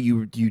 and I know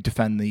you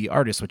defend the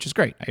artist, which is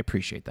great. I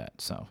appreciate that.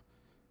 So,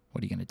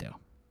 what are you gonna do?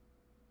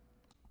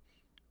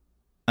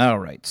 All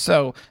right,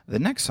 so the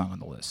next song on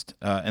the list,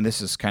 and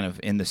this is kind of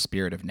in the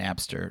spirit of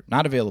Napster,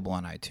 not available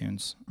on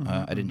iTunes.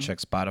 I didn't check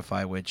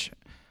Spotify, which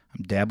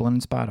I'm dabbling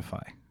in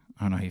Spotify.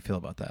 I don't know how you feel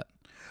about that.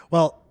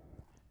 Well,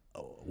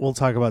 we'll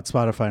talk about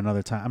Spotify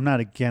another time. I'm not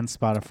against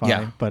Spotify,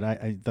 Yeah. but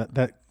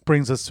that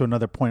brings us to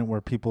another point where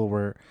people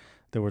were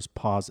there was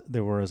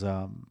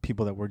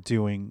people that were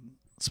doing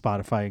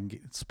Spotify and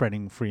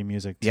spreading free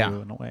music too, Yeah.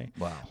 in a way.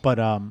 Wow. But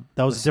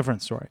that was a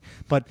different story.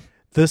 But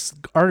this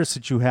artist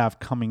that you have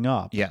coming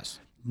up, Yes.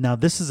 now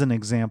this is an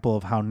example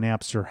of how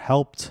Napster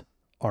helped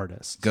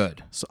artists.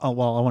 Good. So, I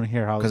want to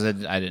hear how. Because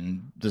I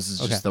didn't. This is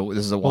Okay. just this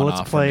is a Well, one-off.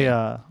 let's play.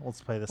 For me.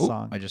 Let's play the Ooh,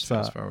 song. I just It's,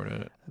 fast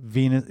forwarded it.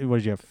 Venus. What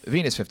did you have?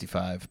 Venus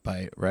 55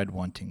 by Red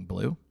Wanting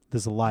Blue.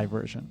 There's a live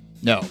version.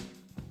 No,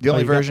 the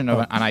only you got- version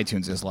on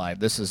iTunes is live.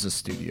 This is a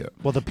studio.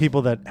 Well, the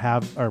people that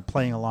are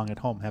playing along at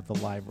home have the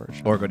live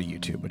version. Or go to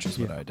YouTube, which is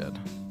what I did.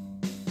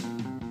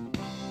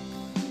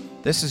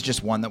 This is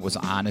just one that was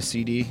on a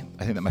CD.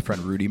 I think that my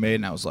friend Rudy made,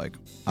 and I was like,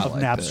 I Of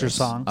like Napster this.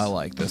 songs? I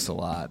like this a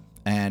lot.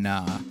 And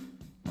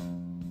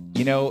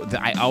you know,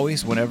 I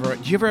always, whenever,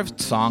 do you ever have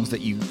songs that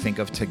you think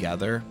of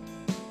together?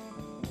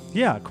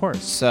 Yeah, of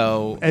course.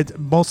 So It's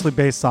mostly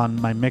based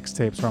on my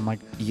mixtapes where I'm like,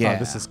 Yeah. oh,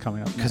 this is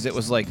coming up. because it next.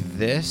 was like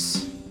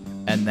this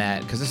and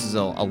that, because this is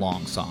a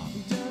long song.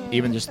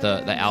 Even just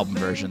the album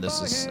version,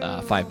 this is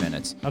 5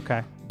 minutes.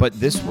 Okay. But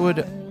this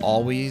would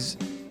always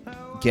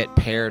get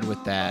paired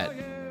with that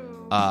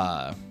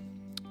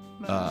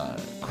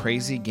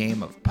Crazy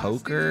Game of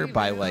Poker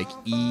by like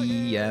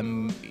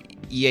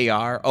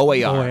OAR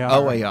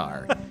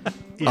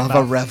of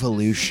a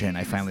Revolution.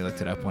 I finally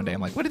looked it up one day.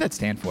 I'm like, what did that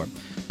stand for?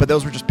 But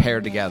those were just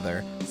paired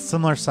together.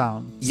 Similar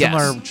sound. Yes.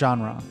 Similar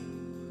genre.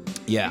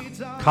 Yeah.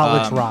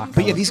 College rock.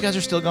 But yeah, these guys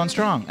are still going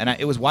strong. And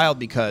it was wild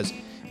because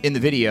in the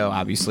video,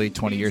 obviously,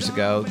 20 years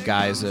ago,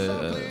 guys,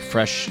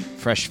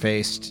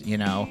 fresh-faced, you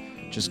know,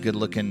 just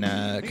good-looking,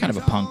 kind of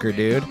a punker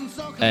dude.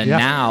 And Yeah.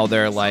 now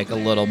they're like a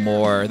little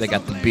more, they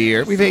got the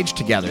beard. We've aged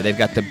together. They've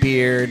got the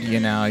beard, you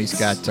know, he's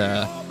got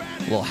a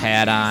little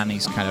hat on.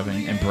 He's kind of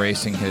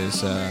embracing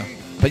his,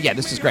 but yeah,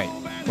 this is great.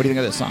 What do you think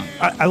of this song?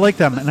 I like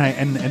them,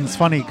 and it's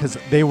funny because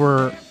they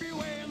were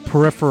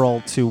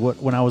peripheral to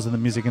when I was in the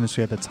music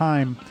industry at the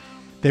time.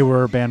 They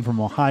were a band from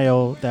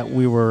Ohio that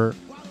we were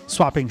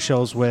swapping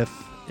shows with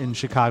in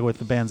Chicago with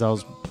the bands I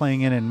was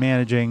playing in and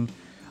managing,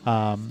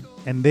 and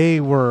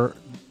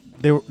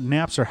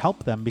Napster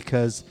helped them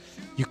because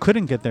you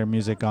couldn't get their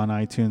music on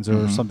iTunes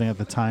or something at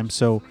the time.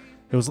 So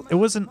it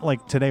wasn't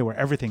like today where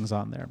everything's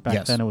on there. Back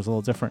Yes. then it was a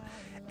little different,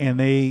 and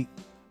they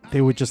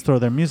would just throw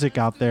their music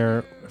out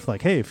there,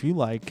 like, hey, if you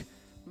like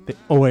the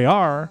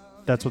OAR,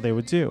 that's what they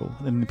would do,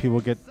 and people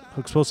would get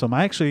exposed to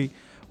them.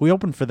 We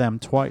opened for them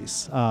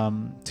twice.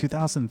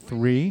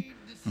 2003.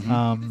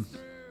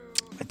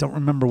 I don't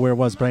remember where it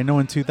was, but I know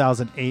in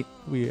 2008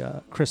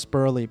 Chris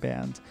Burley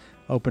band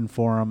opened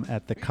for them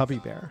at the Covey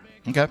Bear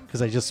Okay.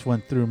 because I just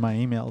went through my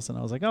emails and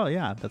I was like, oh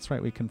yeah, that's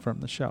right, we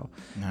confirmed the show.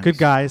 Nice. Good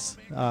guys.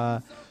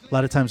 A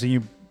lot of times when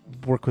you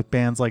work with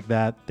bands like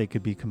that, they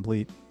could be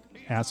complete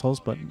assholes,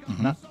 but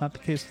not the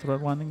case with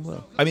Red Winding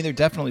Blue. I mean, there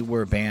definitely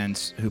were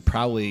bands who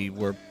probably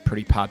were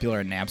pretty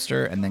popular in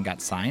Napster and then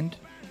got signed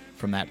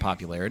from that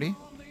popularity.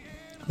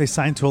 They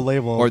signed to a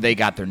label, Or they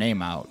got their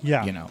name out.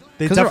 Yeah. You know.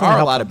 They Because there definitely are a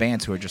helped lot of them.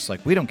 bands who are just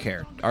like, we don't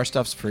care. Our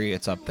stuff's free.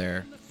 It's up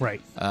there.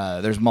 right?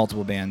 There's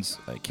multiple bands,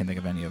 I can't think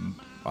of any of them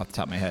off the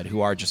top of my head,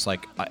 who are just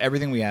like,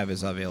 everything we have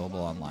is available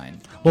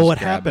online. Well, Just what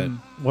grab happened?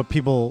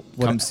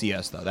 it. Come see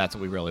us, though. That's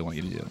what we really want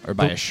you to do. Or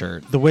buy a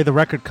shirt. The way the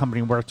record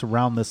company worked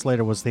around this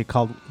later was they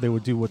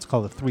would do what's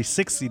called a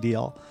 360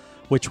 deal,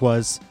 which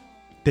was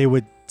they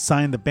would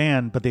sign the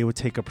band, but they would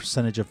take a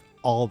percentage of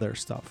all their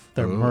stuff,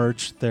 their Ooh.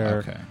 merch, their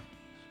Okay.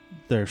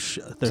 their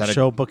that a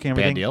show booking,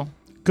 everything. Bad deal?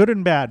 good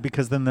and bad,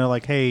 because then they're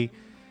like, hey,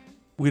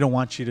 we don't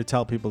want you to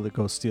tell people to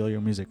go steal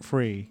your music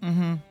free.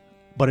 Mm-hmm.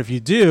 But if you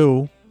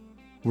do,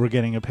 we're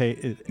getting a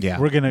pay. Yeah,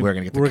 we're gonna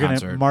get the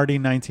concert. Marty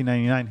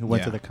 1999, who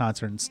went to Yeah. the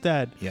concert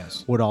instead,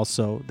 Yes. would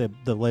also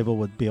the label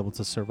would be able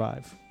to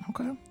survive.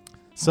 Okay.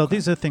 So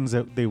these are things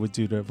that they would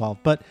do to evolve.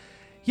 But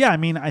yeah, I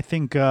mean, I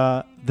think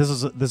this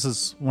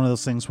is one of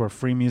those things where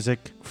free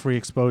music, free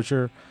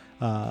exposure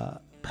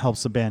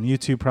helps the band.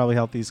 YouTube probably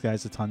helped these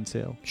guys a ton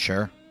too.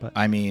 Sure. But-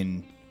 I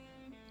mean,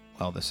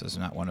 well, this is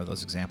not one of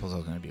those examples. I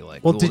was going to be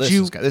like, Well, "Ooh, did this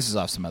you- this is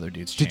off some other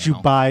dude's Did you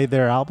channel." buy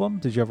their album?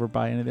 Did you ever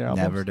buy any of their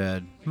albums? Never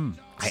did.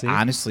 See?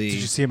 I honestly, Did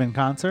you see them in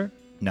concert?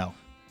 no.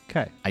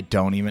 Okay. I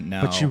don't even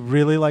know. But you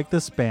really like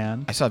this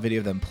band. I saw a video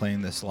of them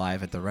playing this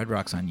live at the Red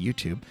Rocks on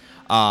YouTube.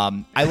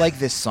 I like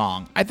this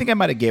song. I think I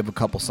might have gave a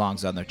couple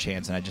songs on their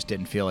chance, and I just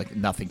didn't feel like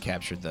nothing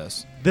captured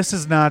this. This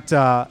is not.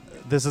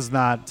 This is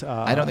not.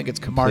 I don't think it's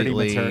Marty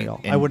completely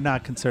material. in- I would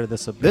not consider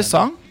this a band. This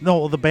song?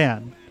 No, the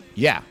band.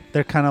 Yeah.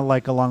 They're kind of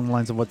like along the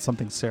lines of what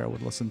something Sarah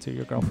would listen to.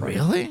 Your girlfriend.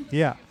 Really?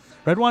 Yeah.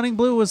 Red Wine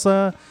Blue was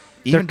Even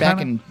they're back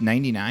kinda- in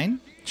 '99,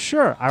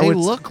 Sure. I they would.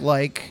 look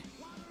like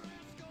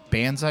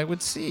bands I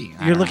would see.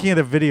 You're looking at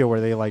a video where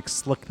they like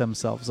slick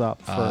themselves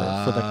up for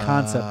the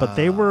concept, but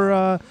they were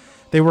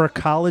a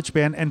college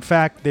band. In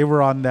fact, they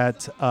were on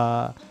that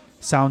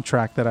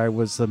soundtrack that I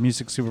was the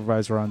music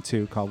supervisor on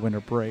too, called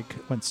Winter Break.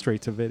 Went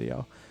straight to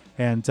video,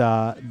 and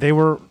they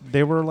were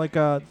like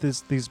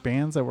these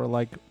bands that were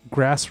like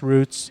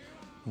grassroots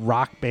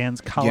rock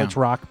bands, college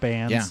Yeah. rock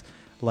bands, Yeah.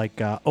 like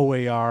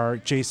OAR.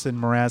 Jason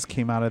Mraz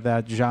came out of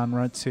that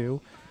genre too,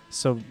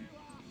 so.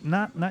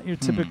 Not your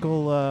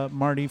typical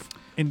Marty,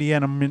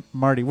 Indiana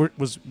Marty. Were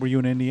you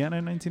in Indiana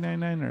in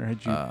 1999, or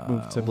had you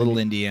moved to a little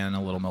Indiana,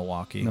 a little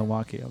Milwaukee.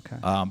 Milwaukee? Okay.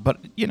 But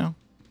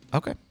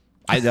okay.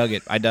 I dug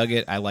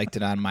it. I liked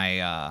it on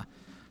my.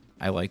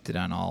 I liked it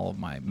on all of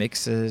my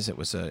mixes. It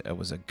was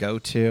a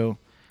go-to,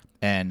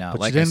 and but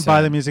like you I didn't buy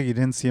said- the music. You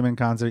didn't see him in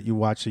concert. You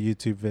watched a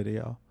YouTube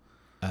video.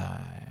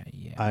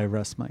 Yeah. I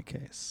rest my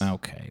case.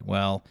 Okay.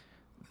 Well,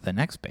 the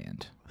next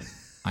band,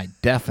 I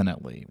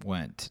definitely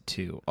went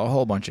to a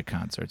whole bunch of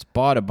concerts,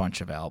 bought a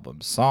bunch of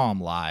albums, saw them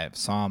live,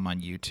 saw them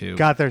on YouTube,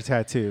 Got their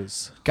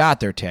tattoos. got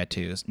their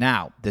tattoos.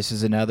 Now, this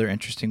is another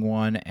interesting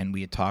one, and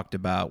we had talked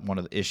about one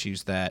of the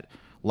issues that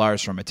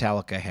Lars from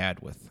Metallica had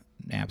with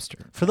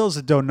Napster. For those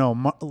that don't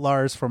know,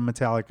 Lars from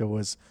Metallica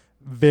was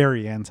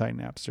very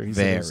anti-Napster. He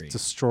said it was Very.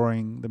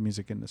 destroying the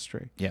music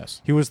industry.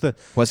 Yes. He was the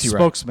Was he right?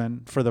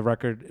 spokesman for the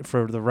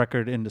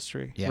record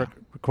industry, Yeah.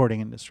 recording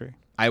industry.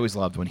 I always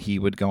loved when he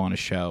would go on a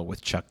show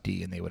with Chuck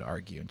D and they would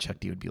argue, and Chuck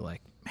D would be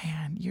like,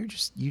 "Man, you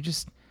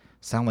just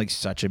sound like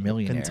such a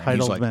millionaire." And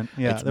he's like, Entitlement.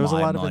 Yeah, it's there was a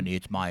my lot of money,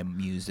 it's my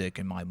music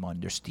and my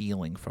money. They're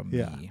stealing from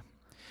Yeah. me.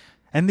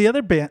 And the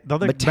other members of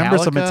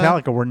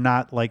Metallica- Metallica were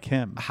not like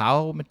him.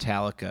 How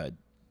Metallica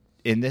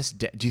in this?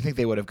 Do you think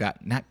they would have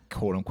got not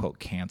quote unquote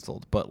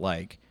canceled, but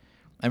like,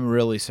 I'm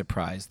really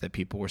surprised that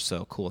people were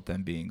so cool with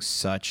them being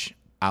such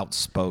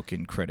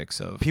outspoken critics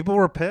of People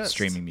were pissed.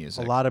 streaming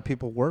music. A lot of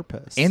people were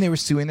pissed. and they were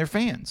suing their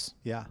fans.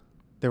 yeah,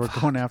 they were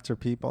going after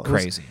people.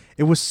 Crazy.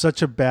 It was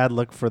such a bad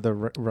look for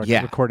the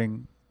Yeah.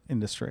 recording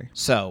industry.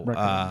 So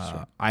Record industry.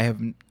 I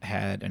haven't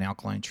had an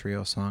Alkaline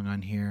Trio song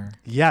on here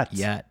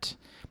Yet.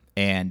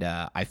 and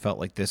I felt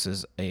like this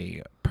is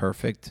a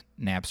perfect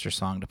Napster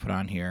song to put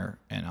on here,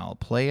 and I'll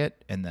play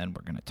it, and then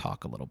we're going to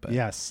talk a little bit.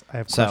 Yes, I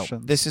have So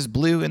questions. this is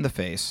 "Blue in the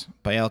Face"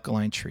 by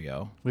Alkaline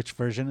Trio. Which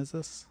version is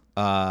this?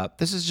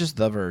 This is just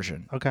the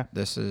version. Okay.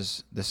 This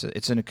is it's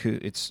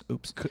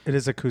It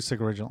is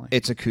acoustic originally.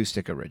 it's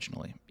acoustic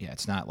originally. Yeah,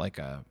 it's not like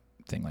a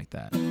thing like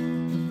that.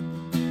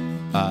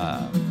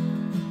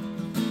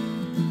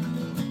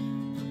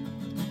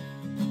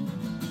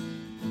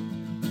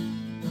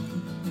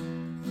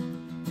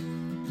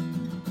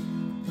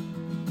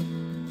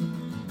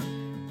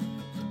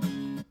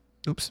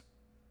 Oops.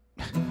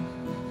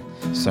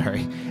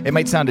 Sorry. It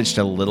might sound just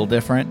a little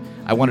different.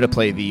 I wanted to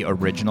play the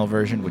original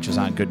version, which is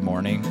on Good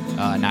Morning,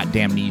 not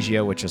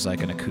Damnesia, which is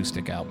like an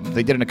acoustic album.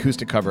 They did an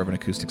acoustic cover of an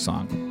acoustic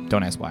song.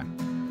 Don't ask why.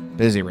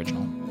 This is the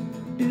original.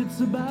 It's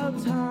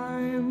about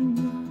time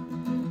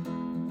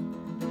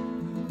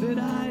that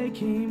I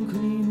came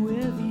clean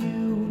with you.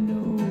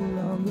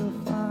 No longer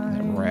That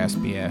fine.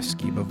 raspy ass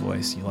Skiba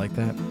voice. You like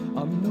that?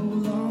 I'm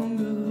no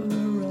longer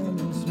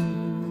running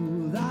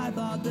smooth. I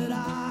thought that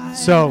I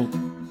So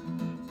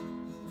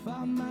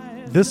found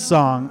my this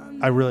song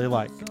I really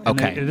like. And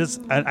Okay. it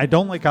is. I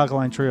don't like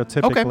Alkaline Trio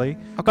typically, Okay.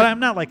 but I'm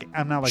not like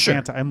Sure.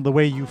 anti. I'm the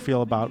way you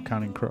feel about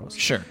Counting Crows.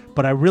 Sure.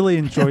 But I really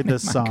enjoyed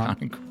this My song.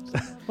 Counting Crows.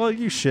 Well,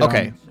 you shit.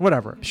 Okay. on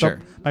whatever. Sure.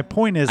 So my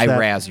point is I that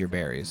razz your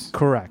berries.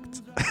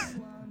 correct.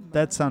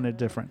 That sounded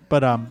different,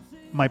 but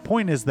my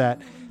point is that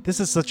this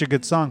is such a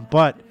good song.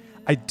 But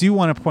I do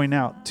want to point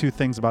out two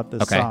things about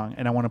this Okay. song,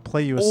 and I want to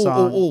play you a Oh,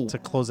 song oh, oh. to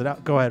close it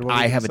out. Go ahead. What were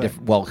I you have a gonna say?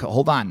 different. Well,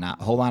 hold on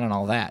on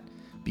all that,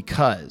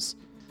 because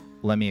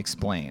let me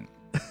explain.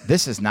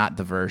 This is not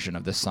the version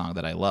of this song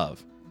that I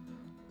love.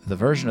 The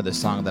version of this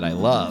song that I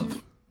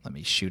love. Let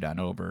me shoot on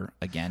over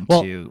again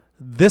Well, to.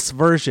 this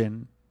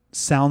version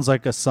sounds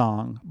like a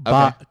song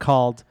Okay.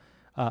 called,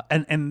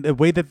 and the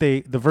way that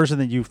the version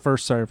that you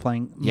first started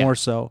playing Yeah. more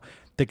so,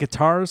 the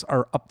guitars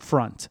are up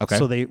front. Okay.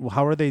 So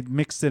however they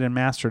mixed it and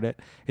mastered it,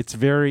 it's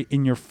very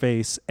in your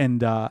face,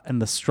 and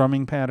the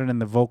strumming pattern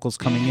and the vocals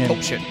coming in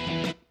Oh shit.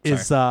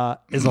 is a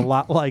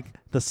lot like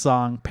the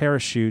song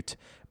 "Parachute"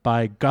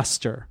 by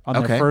Guster on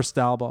Okay. their first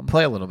album.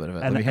 Play a little bit of it.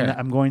 Let me hear and it.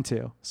 I'm going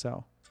to.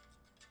 So,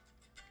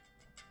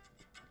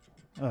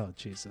 oh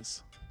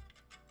Jesus,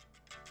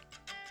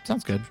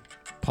 Sounds good.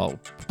 Paul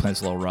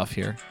plays a little rough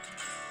here.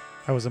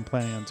 I wasn't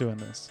planning on doing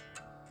this,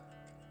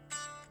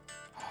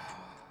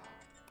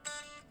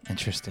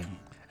 Interesting.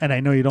 and I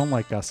know you don't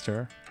like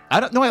Guster. I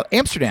don't know.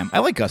 Amsterdam. I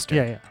like Guster.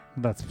 Yeah,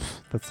 that's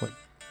like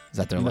Is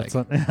that their like?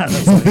 that's,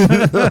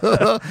 that's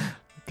like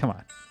come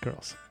on,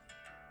 girls.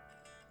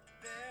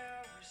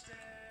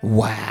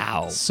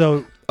 Wow.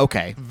 So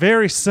Okay.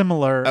 very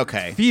similar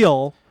Okay.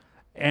 feel.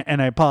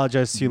 And I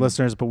apologize to you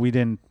listeners, but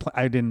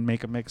I didn't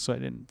make a mix, so I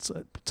didn't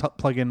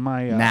plug in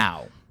my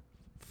Now,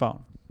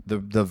 phone.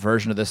 the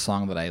version of this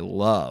song that I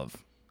love,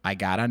 I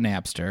got on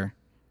Napster,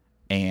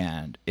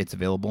 and it's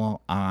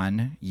available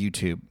on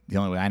YouTube. The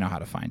only way I know how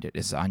to find it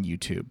is on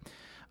YouTube,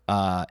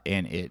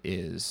 and it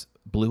is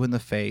Blue in the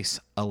Face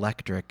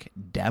Electric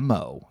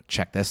Demo.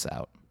 Check this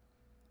out.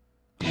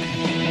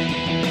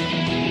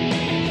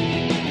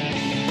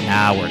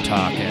 Now we're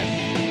talking.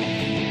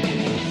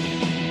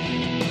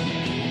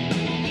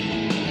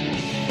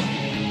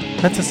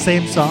 That's the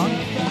same song.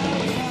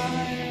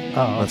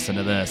 Oh, Listen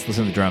to this.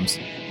 Listen to the drums.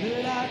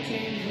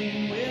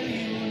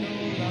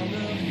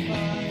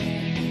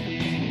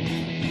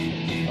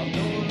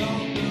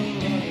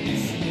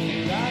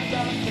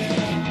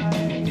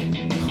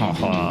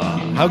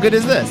 How good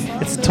is this?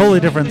 it's a totally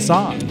different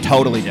song.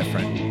 Totally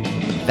different.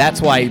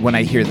 That's why when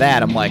I hear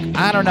that, I'm like,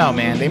 I don't know,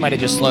 man. They might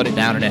have just slowed it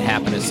down and it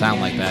happened to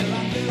sound like that.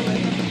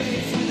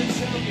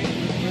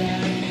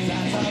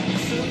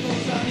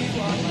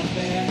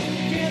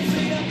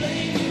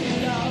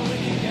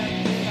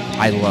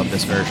 I love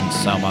this version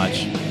so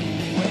much.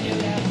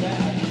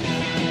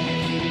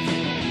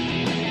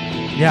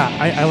 Yeah,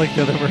 I like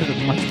the other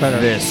version much better.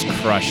 This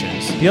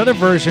crushes. The other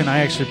version I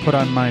actually put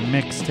on my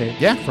mixtape.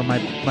 Yeah. For my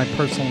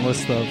personal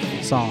list of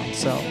songs.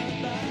 So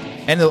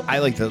And I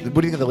like the.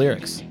 What do you think of the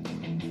lyrics?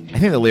 I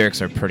think the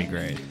lyrics are pretty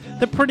great.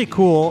 they're pretty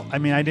cool. I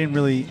mean, I didn't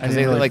really. Because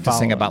they like to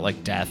sing follow about it.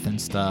 like death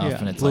and stuff, Yeah,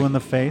 and it's blue like in the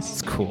face.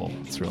 it's cool.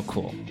 It's real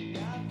cool.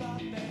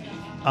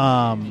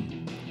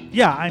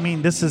 Yeah, I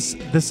mean, this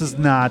is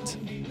not.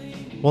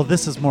 Well,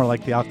 this is more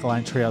like the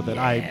Alkaline Trio that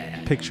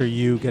I picture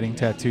you getting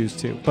tattoos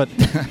to. But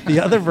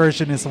the other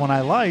version is the one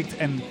I liked,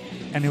 and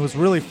it was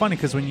really funny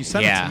because when you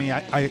sent it to me,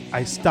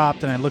 I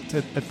stopped and I looked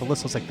at the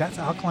list. I was like, "That's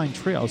Alkaline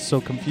Trio." I was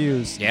so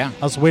confused. Yeah.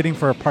 I was waiting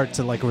for a part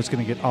to like it was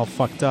going to get all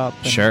fucked up.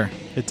 and Sure.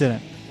 It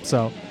didn't.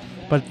 So,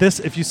 but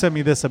this, if you sent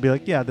me this, I'd be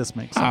like, "Yeah, this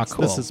makes Ah, sense.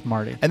 cool. This is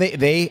Marty." And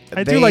they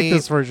I do like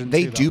this version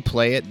They too, though. do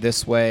play it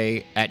this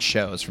way at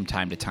shows from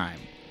time to time.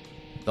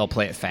 They'll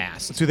play it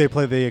fast. Do they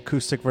play the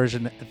acoustic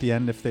version at the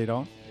end if they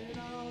don't?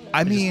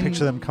 I Just mean,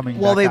 picture them coming.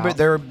 well, back out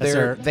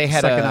as they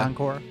had second a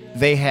encore.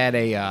 They had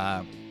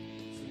a.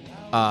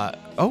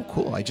 Oh,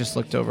 cool! I just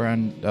looked over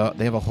on.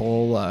 They have a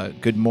whole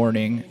Good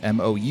Morning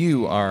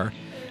MOURNANG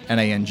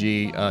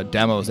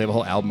demos. They have a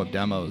whole album of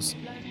demos.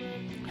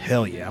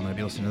 Hell yeah! I'm gonna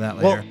be listening to that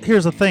later. Well,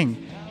 here's the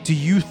thing. Do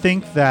you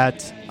think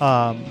that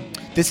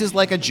This is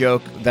like a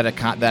joke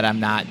that I'm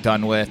not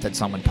done with that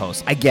someone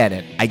posts. I get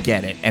it,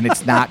 and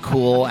it's not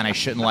cool, and I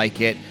shouldn't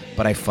like it,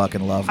 but I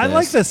fucking love this. I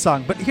like this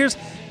song? But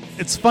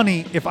it's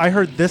funny. If I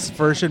heard this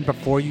version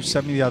before you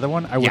sent me the other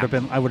one, I would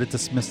have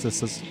dismissed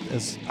this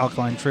as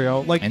Alkaline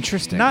Trio. Like,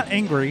 Interesting. Not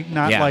angry,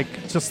 not Yeah. like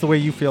just the way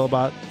you feel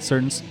about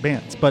certain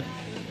bands, but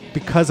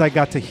because I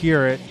got to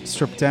hear it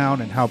stripped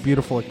down and how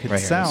beautiful it could Right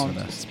here, sound,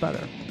 listen to this. it's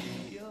better.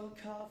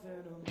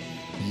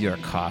 Your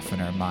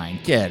coffin or mine.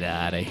 Get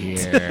out of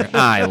here.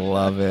 I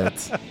love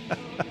it.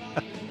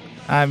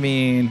 I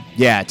mean,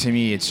 yeah, to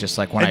me, it's just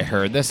like when I And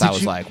heard this, did I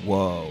was you- like,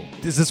 whoa.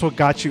 Is this what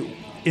got you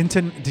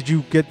into? Did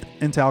you get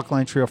into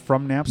Alkaline Trio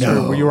from Napster?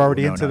 Or were you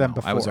already into them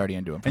before? I was already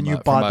into them. And from you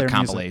a, bought from a their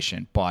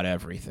compilation, bought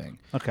everything.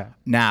 music. Okay.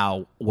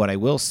 Now, what I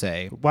will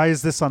say, Why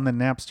is this on the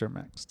Napster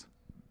mixed?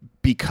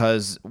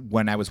 because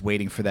when I was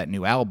waiting for that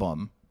new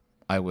album,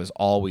 I was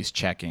always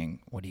checking,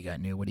 what do you got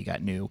new? What do you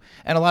got new?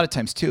 And a lot of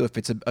times, too, if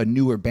it's a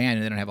newer band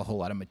and they don't have a whole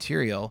lot of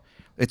material,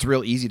 it's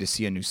real easy to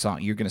see a new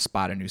song. You're going to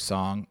spot a new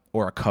song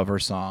or a cover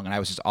song. And I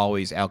was just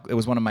always, it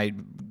was one of my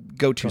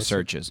go-to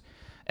searches.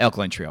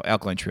 Alkaline Trio,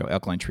 Alkaline Trio,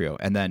 Alkaline Trio.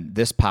 And then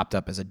this popped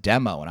up as a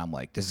demo, and I'm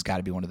like, this has got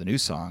to be one of the new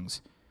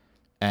songs.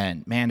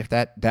 And, man, if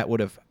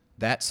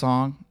that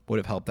song would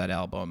have helped that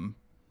album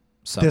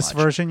so This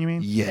much. version, you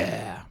mean?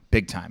 Yeah,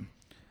 big time.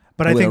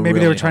 But I Would think have maybe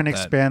they were really trying to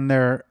helped expand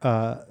their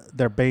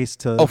base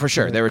to. Oh, for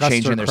sure. the They were Guster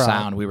changing their crowd.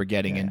 sound. We were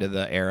getting into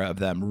the era of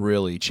them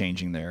really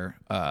changing their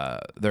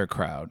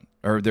crowd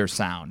or their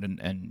sound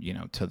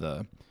and to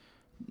the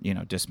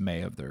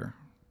dismay of their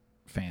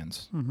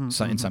fans in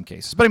some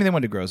cases. But I mean, they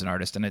wanted to grow as an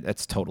artist, and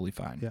that's totally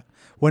fine. Yeah.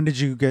 When did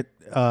you get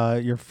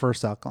your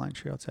first Alkaline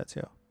Trio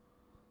tattoo?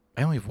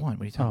 I only have one.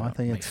 What are you talking Oh, I about?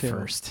 thought you My had two.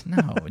 first.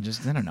 No,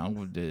 just I don't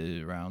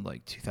know. Around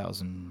like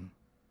 2000,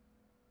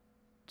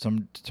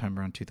 sometime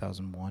around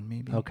 2001,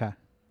 maybe. Okay.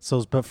 So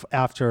it was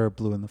after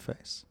Blue in the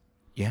Face.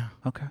 Yeah.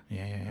 Okay.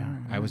 Yeah. All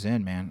right, I was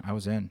in, man. I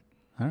was in.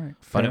 All right.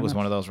 But it was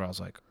one of those where I was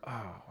like,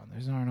 oh,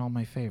 these aren't all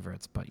my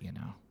favorites, but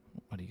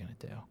what are you gonna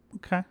do?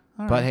 Okay.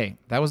 All But right. hey,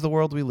 that was the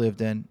world we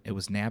lived in. It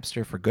was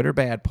Napster, for good or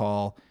bad,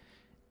 Paul.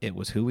 It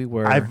was who we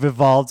were. I've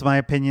evolved. My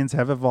opinions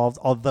have evolved,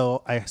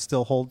 although I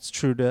still hold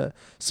true to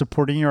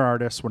supporting your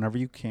artists whenever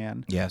you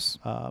can. Yes.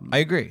 I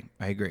agree.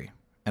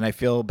 And I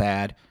feel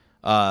bad.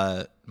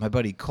 My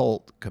buddy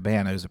Colt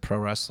Cabana, who's a pro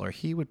wrestler,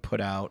 he would put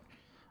out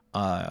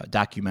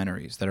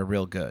documentaries that are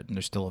real good, and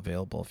they're still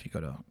available if you go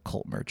to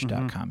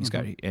coltmerch.com.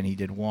 He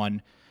did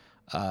one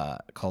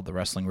called The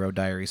Wrestling Road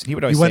Diaries. And he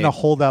would always You went say, a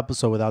whole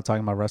episode without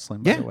talking about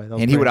wrestling, by yeah, the way. That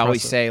was and he would very always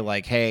impressive. say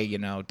like, hey,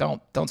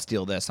 don't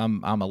steal this.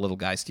 I'm a little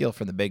guy. Steal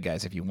from the big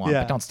guys if you want,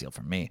 Yeah. but don't steal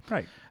from me.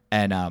 Right.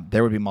 And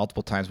there would be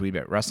multiple times we'd be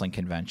at wrestling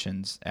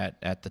conventions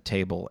at the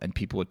table, and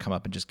people would come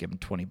up and just give him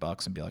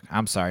 $20 and be like,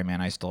 "I'm sorry, man,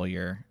 I stole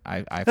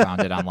I found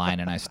it online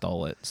and I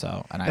stole it.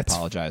 So, and I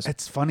apologize."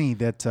 It's funny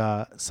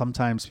that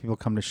sometimes people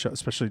come to show,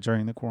 especially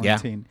during the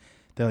quarantine.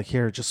 They're like,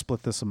 "Here, just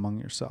split this among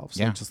yourselves.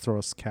 Yeah. Just throw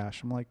us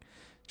cash." I'm like,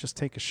 "Just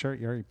take a shirt.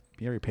 You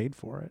already paid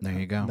for it." There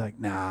you go. They're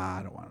like, "Nah,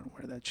 I don't want to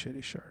wear that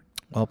shitty shirt."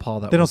 Well, Paul,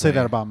 They don't say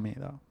that about me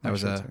though. That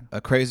was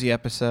a crazy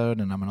episode,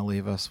 and I'm going to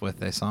leave us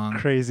with a song.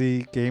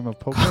 crazy game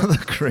of poker. The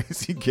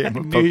crazy game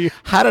of knew poker. you-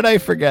 How did I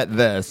forget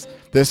this?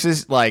 This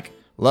is like,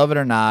 love it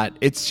or not,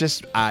 it's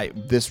just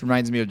this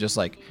reminds me of just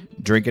like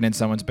drinking in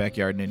someone's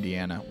backyard in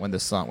Indiana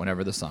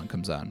whenever the song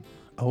comes on.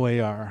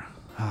 OAR.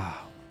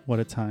 Ah, what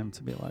a time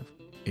to be alive.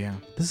 Yeah.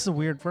 This is a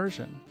weird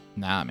version.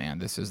 Nah, man,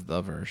 this is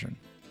the version.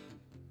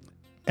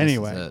 This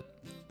Anyway, is it.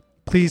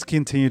 please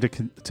continue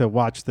to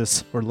watch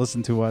this or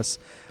listen to us.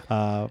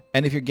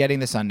 And if you're getting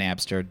this on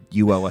Napster,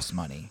 you owe us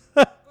money.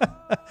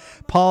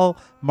 Paul,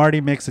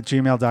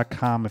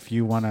 MartyMix@gmail.com if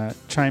you want to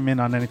chime in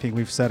on anything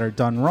we've said or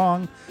done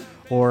wrong,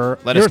 or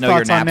Let your us know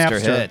your thoughts on Napster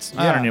Napster. hits.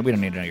 Yeah. We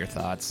don't need to know your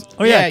thoughts.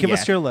 Oh yeah, give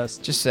us your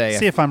list. Just say,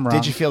 See if I'm wrong.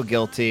 Did you feel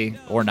guilty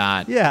or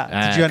not?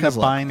 Yeah. Did you end 'cause up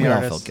look, buying the we all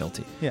artist? feel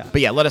guilty. Yeah.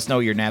 But yeah, let us know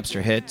your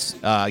Napster hits,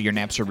 your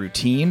Napster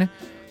routine.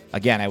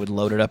 Again, I would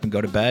load it up and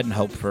go to bed and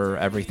hope for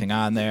everything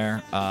on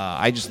there.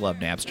 I just love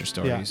Napster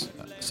stories.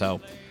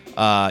 So,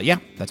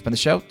 that's been the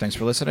show. Thanks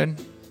for listening.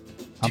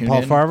 I'm Tune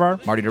Paul in.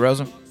 Farvar. Marty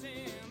DeRosa.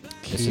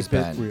 This Keep has it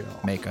been real.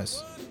 Make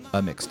Us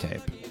a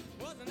Mixtape.